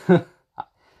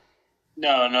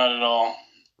 No, not at all.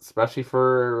 Especially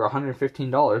for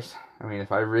 $115. I mean,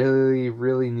 if I really,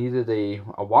 really needed a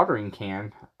watering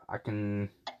can, I can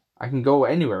go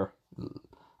anywhere.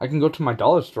 I can go to my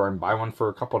dollar store and buy one for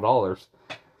a couple $.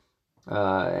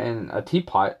 And a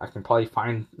teapot I can probably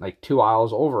find like 2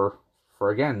 aisles over for,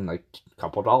 again, like a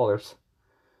couple $.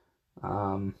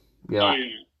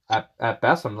 At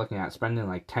best I'm looking at spending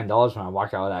like $10 when I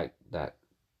walk out of that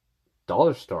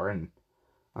dollar store, and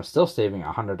I'm still saving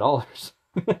 $100.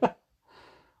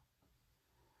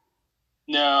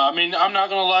 No, I mean, I'm not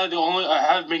gonna lie. I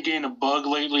have been getting a bug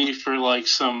lately for like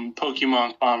some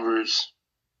Pokemon Converse.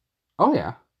 Oh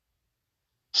yeah.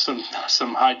 Some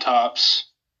high tops,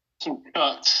 some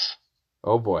cuts.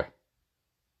 Oh boy.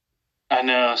 I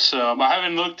know. So I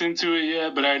haven't looked into it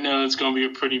yet, but I know it's gonna be a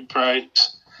pretty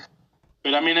price.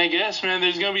 But I mean, I guess, man,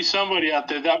 there's gonna be somebody out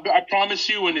there. I promise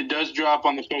you, when it does drop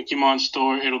on the Pokemon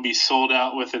store, it'll be sold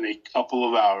out within a couple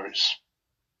of hours.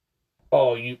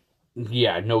 Oh,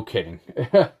 yeah, no kidding.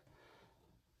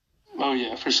 Oh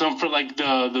yeah, for like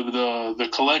the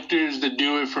collectors that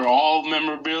do it for all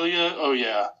memorabilia. Oh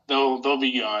yeah, they'll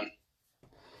be gone.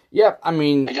 Yep, I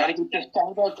mean, I gotta get this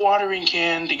Starbucks watering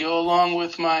can to go along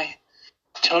with my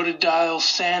Totodile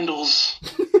sandals.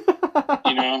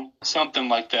 You know, something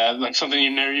like that, like something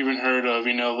you've never even heard of.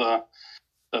 You know,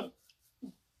 the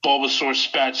Bulbasaur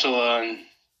spatula and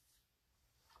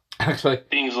actually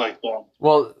things like that.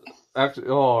 Well, actually,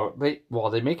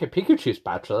 they make a Pikachu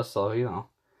spatula, so you know.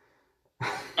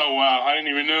 Oh wow, I didn't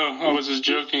even know. I was just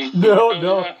joking.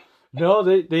 No,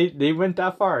 they went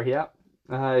that far. Yeah.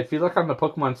 If you look on the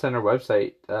Pokemon Center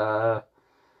website,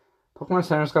 Pokemon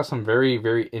Center's got some very,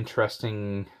 very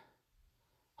interesting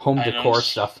home decor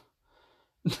stuff.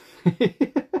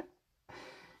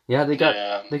 Yeah, they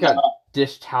got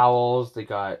dish towels. They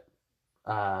got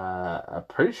I'm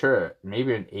pretty sure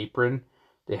maybe an apron.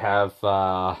 They have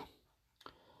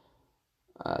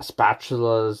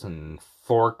spatulas and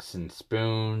forks and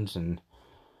spoons and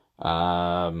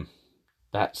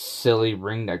that silly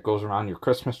ring that goes around your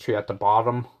Christmas tree at the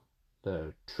bottom,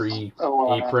 the tree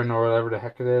apron or whatever the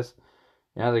heck it is.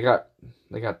 Yeah, they got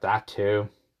that too.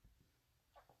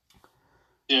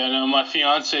 Yeah, no, my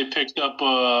fiance picked up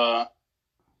a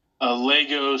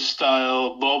Lego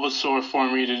style Bulbasaur for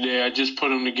me today. I just put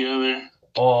them together.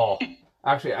 Oh,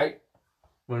 actually,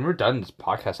 when we're done this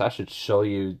podcast, I should show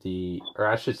you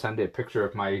I should send you a picture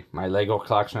of my Lego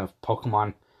collection of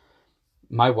Pokemon.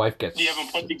 My wife gets. Do you have them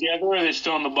put together, or are they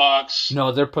still in the box?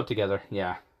 No, they're put together.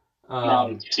 Yeah.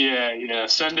 Yeah.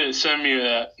 Send me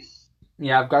that.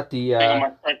 Yeah, I've got the. I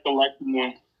might start collecting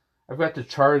one. I've got the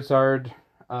Charizard,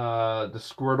 the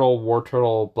Squirtle,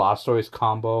 Wartortle, Blastoise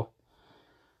combo.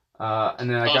 And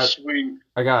then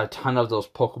I got a ton of those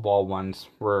Pokeball ones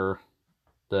where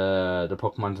the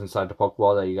Pokemon's inside the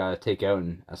Pokeball that you gotta take out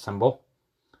and assemble.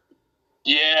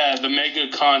 Yeah, the Mega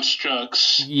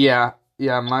Constructs. Yeah.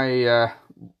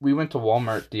 We went to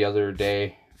Walmart the other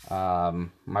day,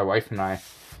 my wife and I,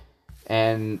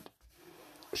 and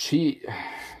she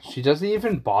doesn't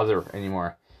even bother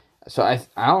anymore. So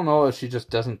I don't know if she just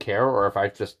doesn't care or if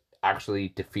I've just actually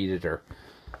defeated her.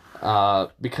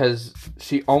 Because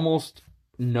she almost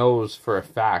knows for a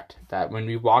fact that when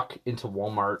we walk into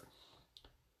Walmart,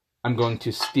 I'm going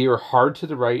to steer hard to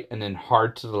the right and then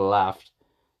hard to the left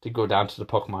to go down to the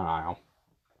Pokemon aisle.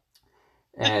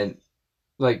 And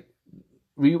like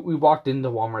we walked into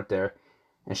Walmart there,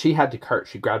 and she had the cart.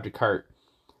 She grabbed the cart,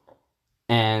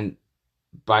 and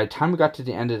by the time we got to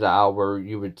the end of the aisle where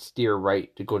you would steer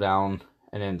right to go down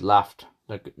and then left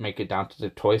to make it down to the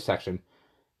toy section,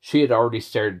 she had already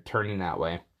started turning that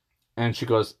way. And she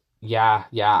goes, yeah,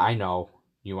 I know.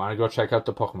 You want to go check out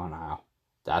the Pokemon aisle.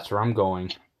 That's where I'm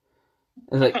going.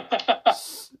 It's like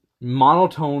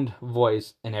monotoned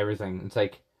voice and everything. It's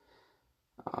like,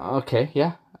 okay,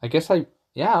 yeah,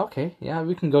 okay,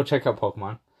 we can go check out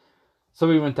Pokemon. So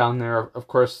we went down there. Of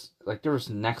course, like there was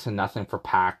next to nothing for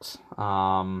packs.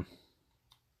 I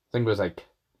think it was like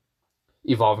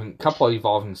couple of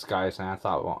evolving skies, and I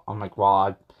thought,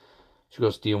 she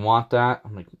goes, do you want that?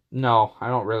 I'm like, no, I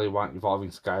don't really want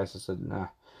evolving skies. I said, nah. I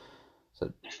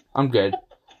said, I'm good.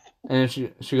 And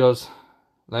she goes,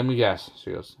 let me guess.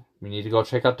 She goes, we need to go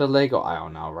check out the Lego aisle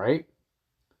now, right?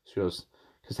 She goes,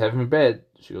 because heaven forbid,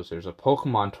 she goes, there's a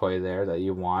Pokemon toy there that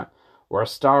you want, or a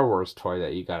Star Wars toy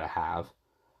that you gotta have.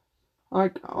 I'm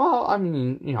like, well, I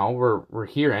mean, you know, we're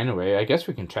here anyway. I guess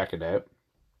we can check it out.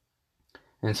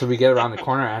 And so we get around the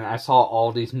corner, and I saw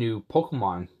all these new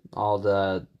Pokemon, all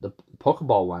the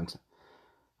Pokeball ones.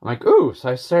 I'm like, ooh! So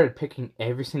I started picking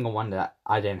every single one that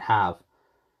I didn't have.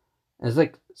 And there's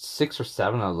like 6 or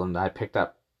 7 of them that I picked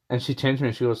up. And she turned to me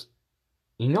and she goes,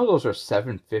 you know those are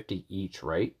 $7.50 each,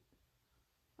 right?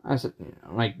 I said,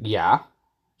 I'm like, yeah.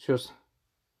 She goes,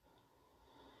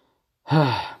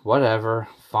 Whatever,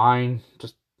 fine,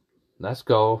 just let's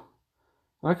go.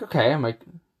 I'm like, okay. I'm like,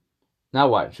 now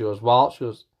what? She goes, well,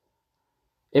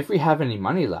 if we have any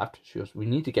money left, she goes, we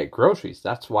need to get groceries.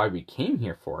 That's why we came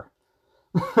here for.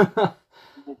 I'm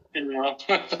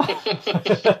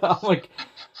like,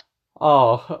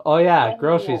 oh yeah,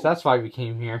 groceries. That's why we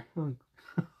came here. I'm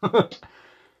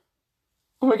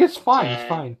like, it's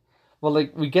fine. Well,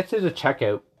 like, we get to the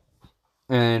checkout,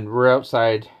 and we're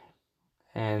outside,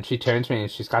 and she turns to me,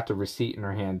 and she's got the receipt in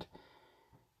her hand,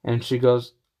 and she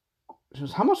goes,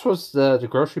 how much was the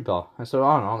grocery bill? I said,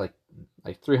 I don't know,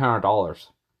 like $300.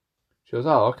 She goes,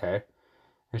 oh, okay.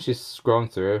 And she's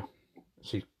scrolling through.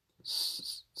 She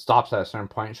stops at a certain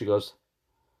point, and she goes,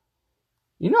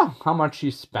 you know how much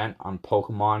you spent on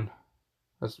Pokemon?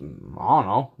 I don't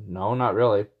know. No, not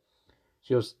really.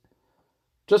 She goes,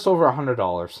 just over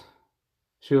 $100.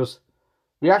 She goes,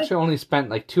 we actually only spent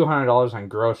like $200 on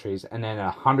groceries, and then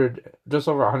just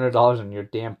over $100 on your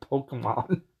damn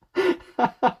Pokemon.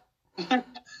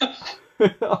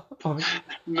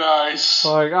 Nice.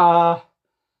 Like,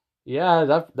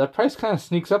 yeah, that price kind of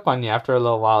sneaks up on you after a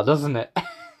little while, doesn't it?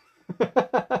 Like,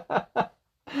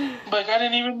 I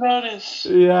didn't even notice.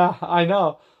 Yeah, I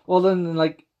know. Well, then,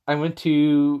 like, I went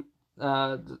to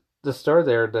the store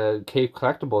there, the Cave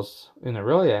Collectibles in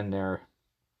Aurelia in there,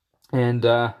 and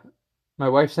my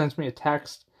wife sends me a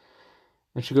text,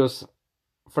 and she goes,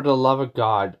 for the love of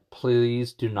God,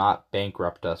 please do not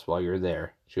bankrupt us while you're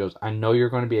there. She goes, I know you're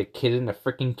going to be a kid in a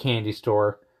freaking candy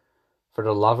store. For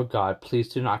the love of God, please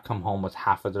do not come home with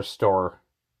half of their store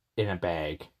in a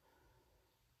bag.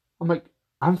 I'm like,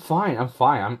 I'm fine.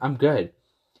 I'm good.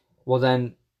 Well,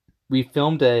 then we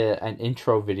filmed an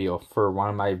intro video for one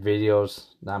of my videos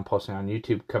that I'm posting on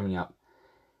YouTube coming up.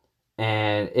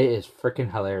 And it is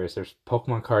freaking hilarious. There's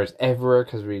Pokemon cards everywhere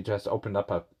because we just opened up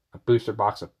a booster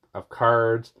box of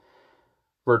cards.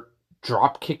 We're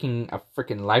drop kicking a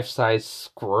freaking life-size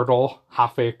Squirtle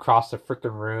halfway across the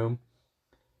freaking room.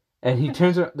 And he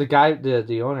turns the guy,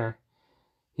 the owner,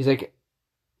 he's like,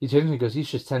 he turns and goes, you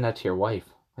should send that to your wife.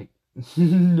 Like,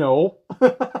 no.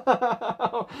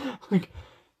 Like,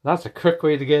 that's a quick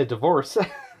way to get a divorce.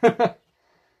 Heck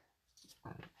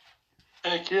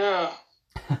yeah.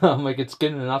 I'm like, it's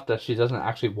good enough that she doesn't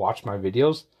actually watch my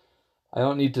videos. I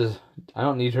don't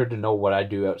need her to know what I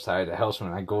do outside the house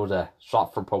when I go to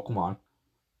shop for Pokemon.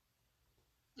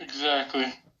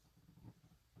 Exactly.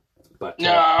 But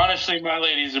no, honestly, my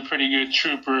lady's a pretty good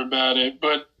trooper about it,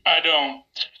 but I don't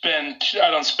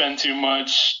spend too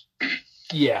much.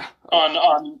 Yeah.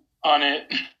 On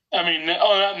it. I mean,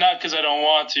 not because I don't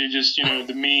want to, just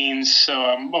the means. So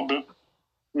I'm a bit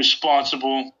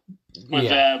responsible with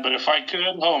that. But if I could,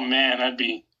 oh man, I'd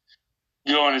be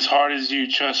going as hard as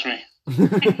you. Trust me.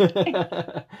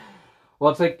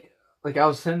 Well, it's like I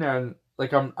was sitting there and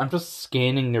like I'm just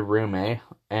scanning the room,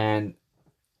 and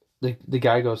the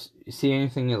guy goes, you see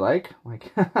anything you like? I'm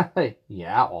like,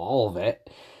 yeah, all of it.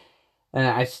 And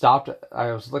I stopped.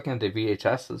 I was looking at the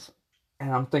VHSs,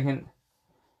 and I'm thinking,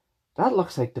 that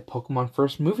looks like the Pokemon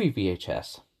First movie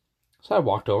VHS. So I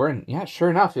walked over, and yeah, sure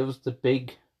enough, it was the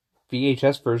big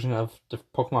VHS version of the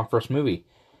Pokemon First movie.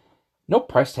 No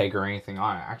price tag or anything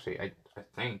on it, actually. I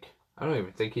think. I don't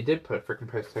even think he did put a freaking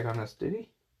price tag on this, did he?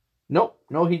 Nope,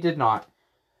 no, he did not.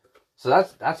 So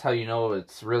that's how you know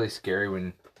it's really scary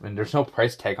when there's no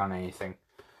price tag on anything.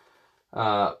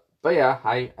 But yeah,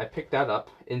 I picked that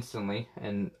up instantly,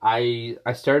 and I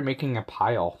started making a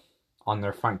pile on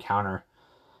their front counter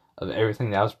of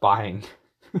everything that I was buying.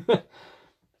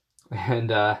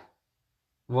 And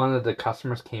one of the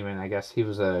customers came in, I guess he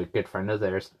was a good friend of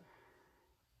theirs,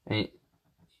 and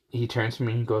he turns to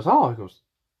me and he goes,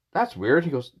 that's weird.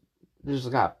 He goes, there's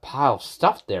got a pile of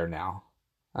stuff there now.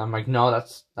 I'm like, no,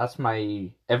 that's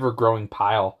my ever-growing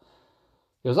pile.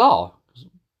 He goes,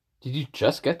 did you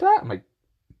just get that? I'm like,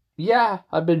 yeah,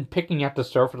 I've been picking at the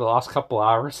store for the last couple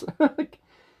hours. Like,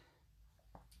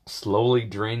 slowly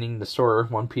draining the store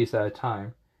one piece at a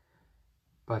time.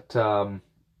 But,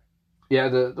 yeah,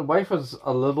 the wife was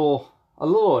a little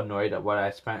annoyed at what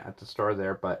I spent at the store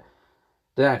there, but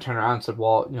then I turned around and said,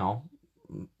 well,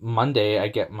 Monday I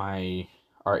get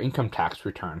our income tax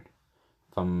return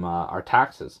from our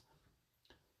taxes.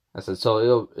 I said,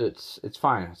 so it's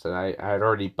fine. I said, I had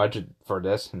already budgeted for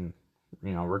this, and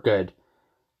we're good.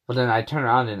 But then I turn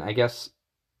around, and I guess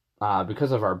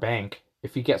because of our bank,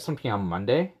 if you get something on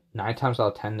Monday, 9 times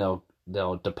out of 10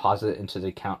 they'll deposit it into the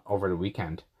account over the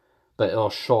weekend, but it'll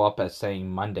show up as saying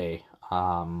Monday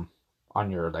on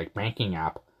your banking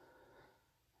app.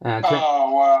 And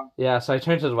oh wow! Yeah, so I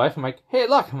turned to the wife. I'm like, hey,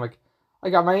 look! I'm like, I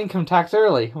got my income tax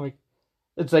early. I'm like,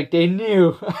 it's like they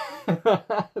knew.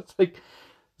 It's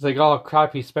like, oh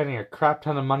crap, he's spending a crap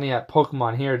ton of money at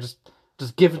Pokemon here. Just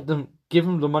give him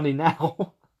the money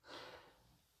now.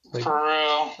 Like, for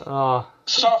real.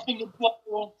 Soften the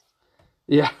blow.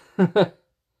 Yeah.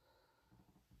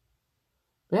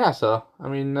 Yeah, so, I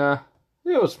mean,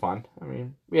 it was fun. I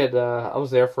mean, we had, I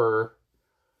was there for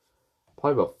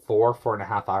probably about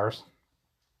 4.5 hours.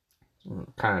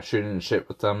 Kind of shooting shit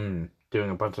with them and doing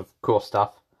a bunch of cool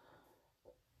stuff.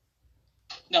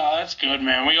 No, that's good,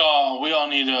 man. We all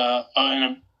need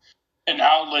an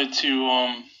outlet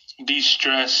to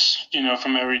de-stress,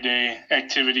 from everyday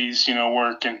activities,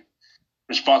 work and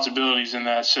responsibilities and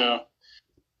that. So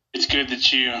it's good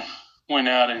that you went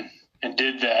out and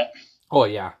did that. Oh,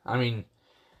 yeah. I mean,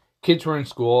 kids were in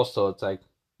school, so it's like,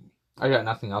 I got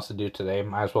nothing else to do today.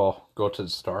 Might as well go to the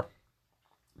store.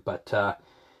 But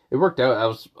it worked out. I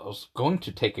was going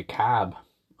to take a cab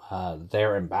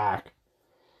there and back.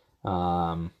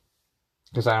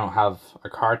 Because I don't have a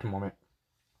car at the moment.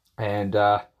 And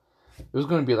it was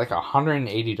going to be like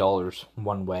 $180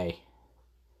 one way.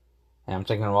 And I'm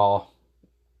thinking, well,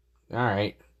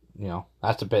 alright,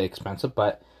 that's a bit expensive.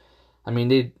 But, I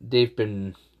mean, they've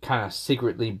been kind of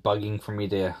secretly bugging for me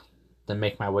to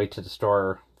make my way to the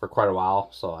store for quite a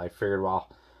while. So I figured,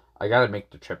 well, I got to make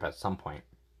the trip at some point.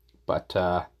 But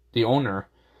the owner,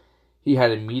 he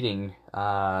had a meeting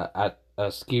at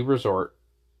a ski resort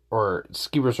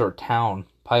town,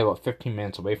 probably about 15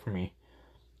 minutes away from me.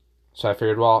 So I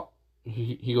figured, well,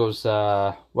 he goes,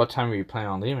 what time are you planning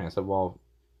on leaving? I said, well,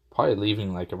 probably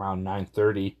leaving like around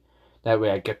 9:30. That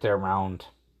way I get there around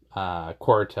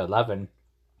 10:45.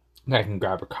 And I can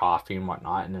grab a coffee and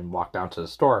whatnot and then walk down to the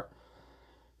store.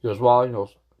 He goes, well,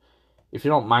 if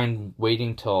you don't mind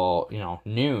waiting till,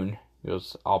 noon, he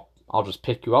goes, I'll just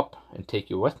pick you up and take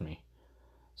you with me.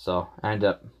 So I ended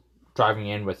up driving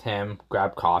in with him,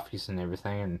 grab coffees and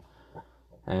everything,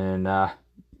 and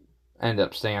ended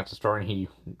up staying at the store, and he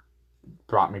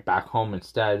brought me back home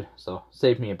instead. So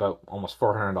saved me about almost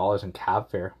 $400 in cab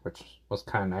fare, which was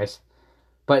kind of nice.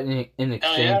 But in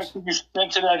exchange, you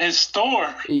spent it at his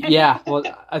store. Yeah, well,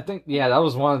 I think that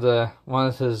was one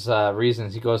of his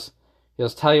reasons. He goes,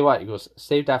 tell you what, he goes,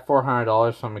 save that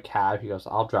 $400 from a cab. He goes,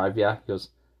 I'll drive you. He goes,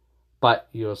 but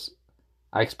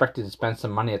I expected to spend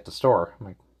some money at the store. I'm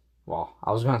like, well,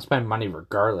 I was going to spend money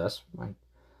regardless. I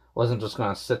wasn't just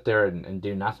going to sit there and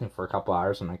do nothing for a couple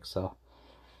hours. I'm like, so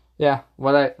yeah,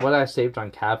 what I saved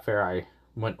on cab fare, I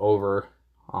went over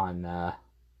on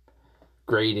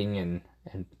grading and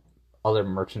other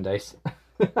merchandise.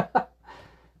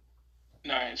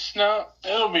 Nice. No,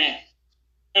 it'll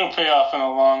pay off in the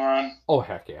long run. Oh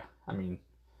heck yeah! I mean,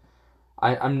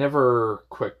 I'm never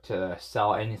quick to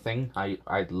sell anything.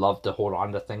 I'd love to hold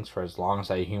on to things for as long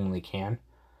as I humanly can.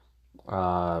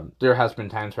 There has been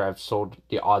times where I've sold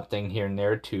the odd thing here and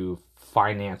there to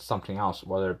finance something else,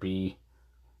 whether it be,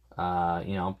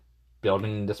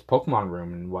 building this Pokemon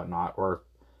room and whatnot, or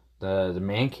the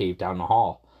man cave down the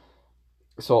hall.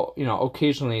 So,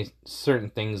 occasionally certain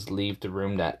things leave the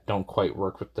room that don't quite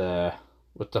work with the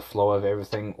flow of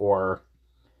everything, or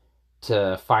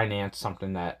to finance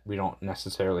something that we don't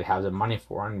necessarily have the money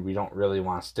for, and we don't really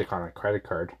want to stick on a credit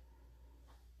card.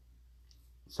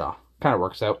 So, kind of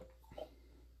works out.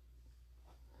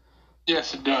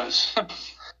 Yes, it does.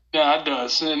 Yeah, it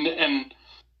does. And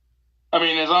I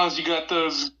mean, as long as you got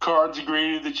those cards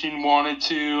graded that you wanted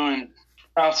to, and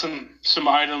found some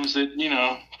items that,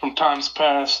 from times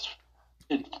past,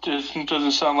 it just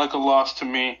doesn't sound like a loss to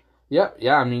me. Yeah,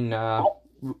 I mean,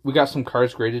 we got some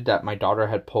cards graded that my daughter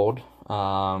had pulled,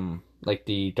 like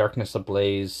the Darkness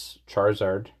Ablaze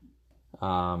Charizard.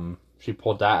 She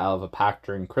pulled that out of a pack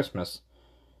during Christmas.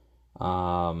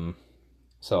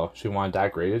 So she wanted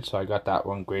that graded, so I got that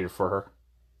one graded for her.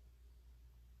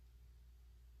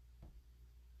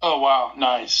 Oh, wow,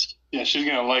 nice. Yeah, she's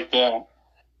going to like that,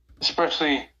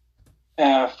 especially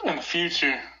in the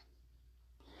future.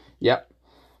 Yep.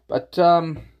 But,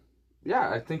 yeah,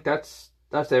 I think that's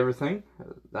everything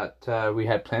that we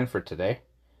had planned for today.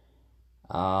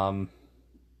 Yeah.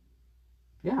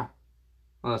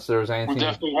 Unless there was anything... We'll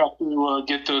definitely have to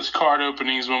get those card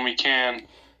openings when we can.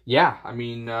 Yeah, I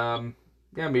mean,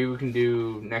 maybe we can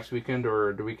do next weekend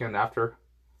or the weekend after.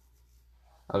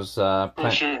 I was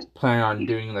planning on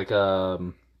doing like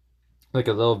a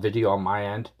little video on my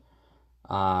end.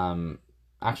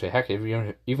 Actually, heck,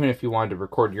 even if you wanted to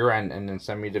record your end and then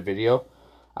send me the video,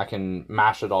 I can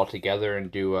mash it all together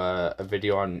and do a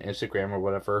video on Instagram or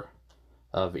whatever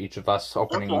of each of us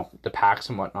opening the packs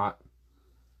and whatnot.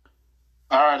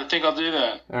 All right, I think I'll do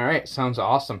that. All right, sounds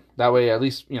awesome. That way, at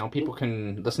least people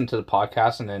can listen to the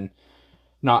podcast and then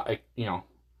not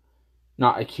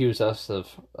not accuse us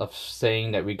of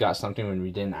saying that we got something when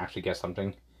we didn't actually get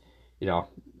something. You know,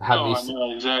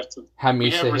 exactly. Have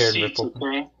me sit here and rip open.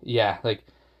 Okay? Yeah, like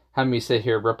have me sit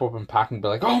here, rip open packing, and be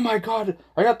like, "Oh my god,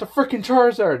 I got the freaking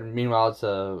Charizard!" And meanwhile, it's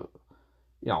a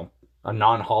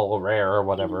non-holo rare or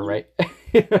whatever, right?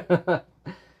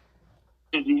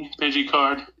 Pidgey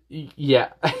card.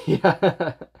 Yeah,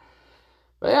 yeah.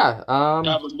 But yeah,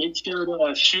 but make sure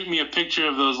to shoot me a picture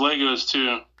of those Legos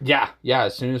too. Yeah.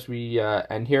 As soon as we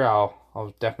end here,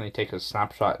 I'll definitely take a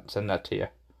snapshot and send that to you.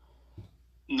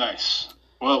 Nice.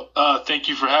 Well, thank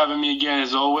you for having me again,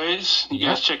 as always. You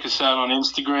guys check us out on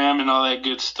Instagram and all that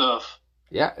good stuff.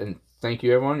 Yeah, and thank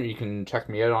you, everyone. You can check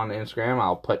me out on Instagram.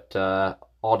 I'll put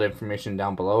all the information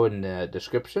down below in the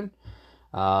description.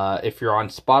 If you're on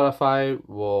Spotify,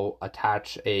 we'll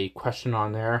attach a question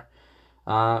on there.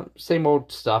 Same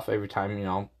old stuff every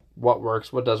time, what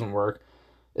works, what doesn't work.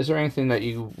 Is there anything that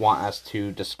you want us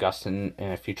to discuss in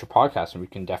a future podcast? And we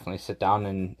can definitely sit down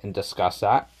and discuss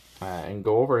that and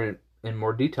go over it in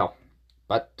more detail.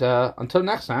 But until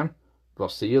next time, we'll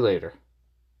see you later.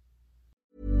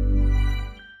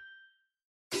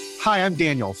 Hi, I'm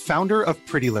Daniel, founder of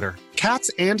Pretty Litter.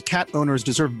 Cats and cat owners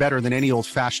deserve better than any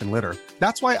old-fashioned litter.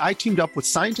 That's why I teamed up with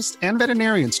scientists and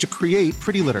veterinarians to create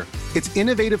Pretty Litter. Its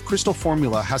innovative crystal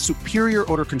formula has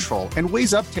superior odor control and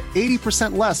weighs up to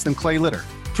 80% less than clay litter.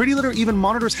 Pretty Litter even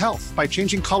monitors health by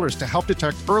changing colors to help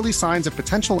detect early signs of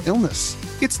potential illness.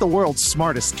 It's the world's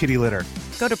smartest kitty litter.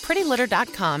 Go to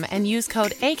prettylitter.com and use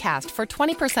code ACAST for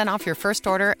 20% off your first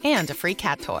order and a free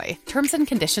cat toy. Terms and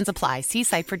conditions apply. See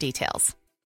site for details.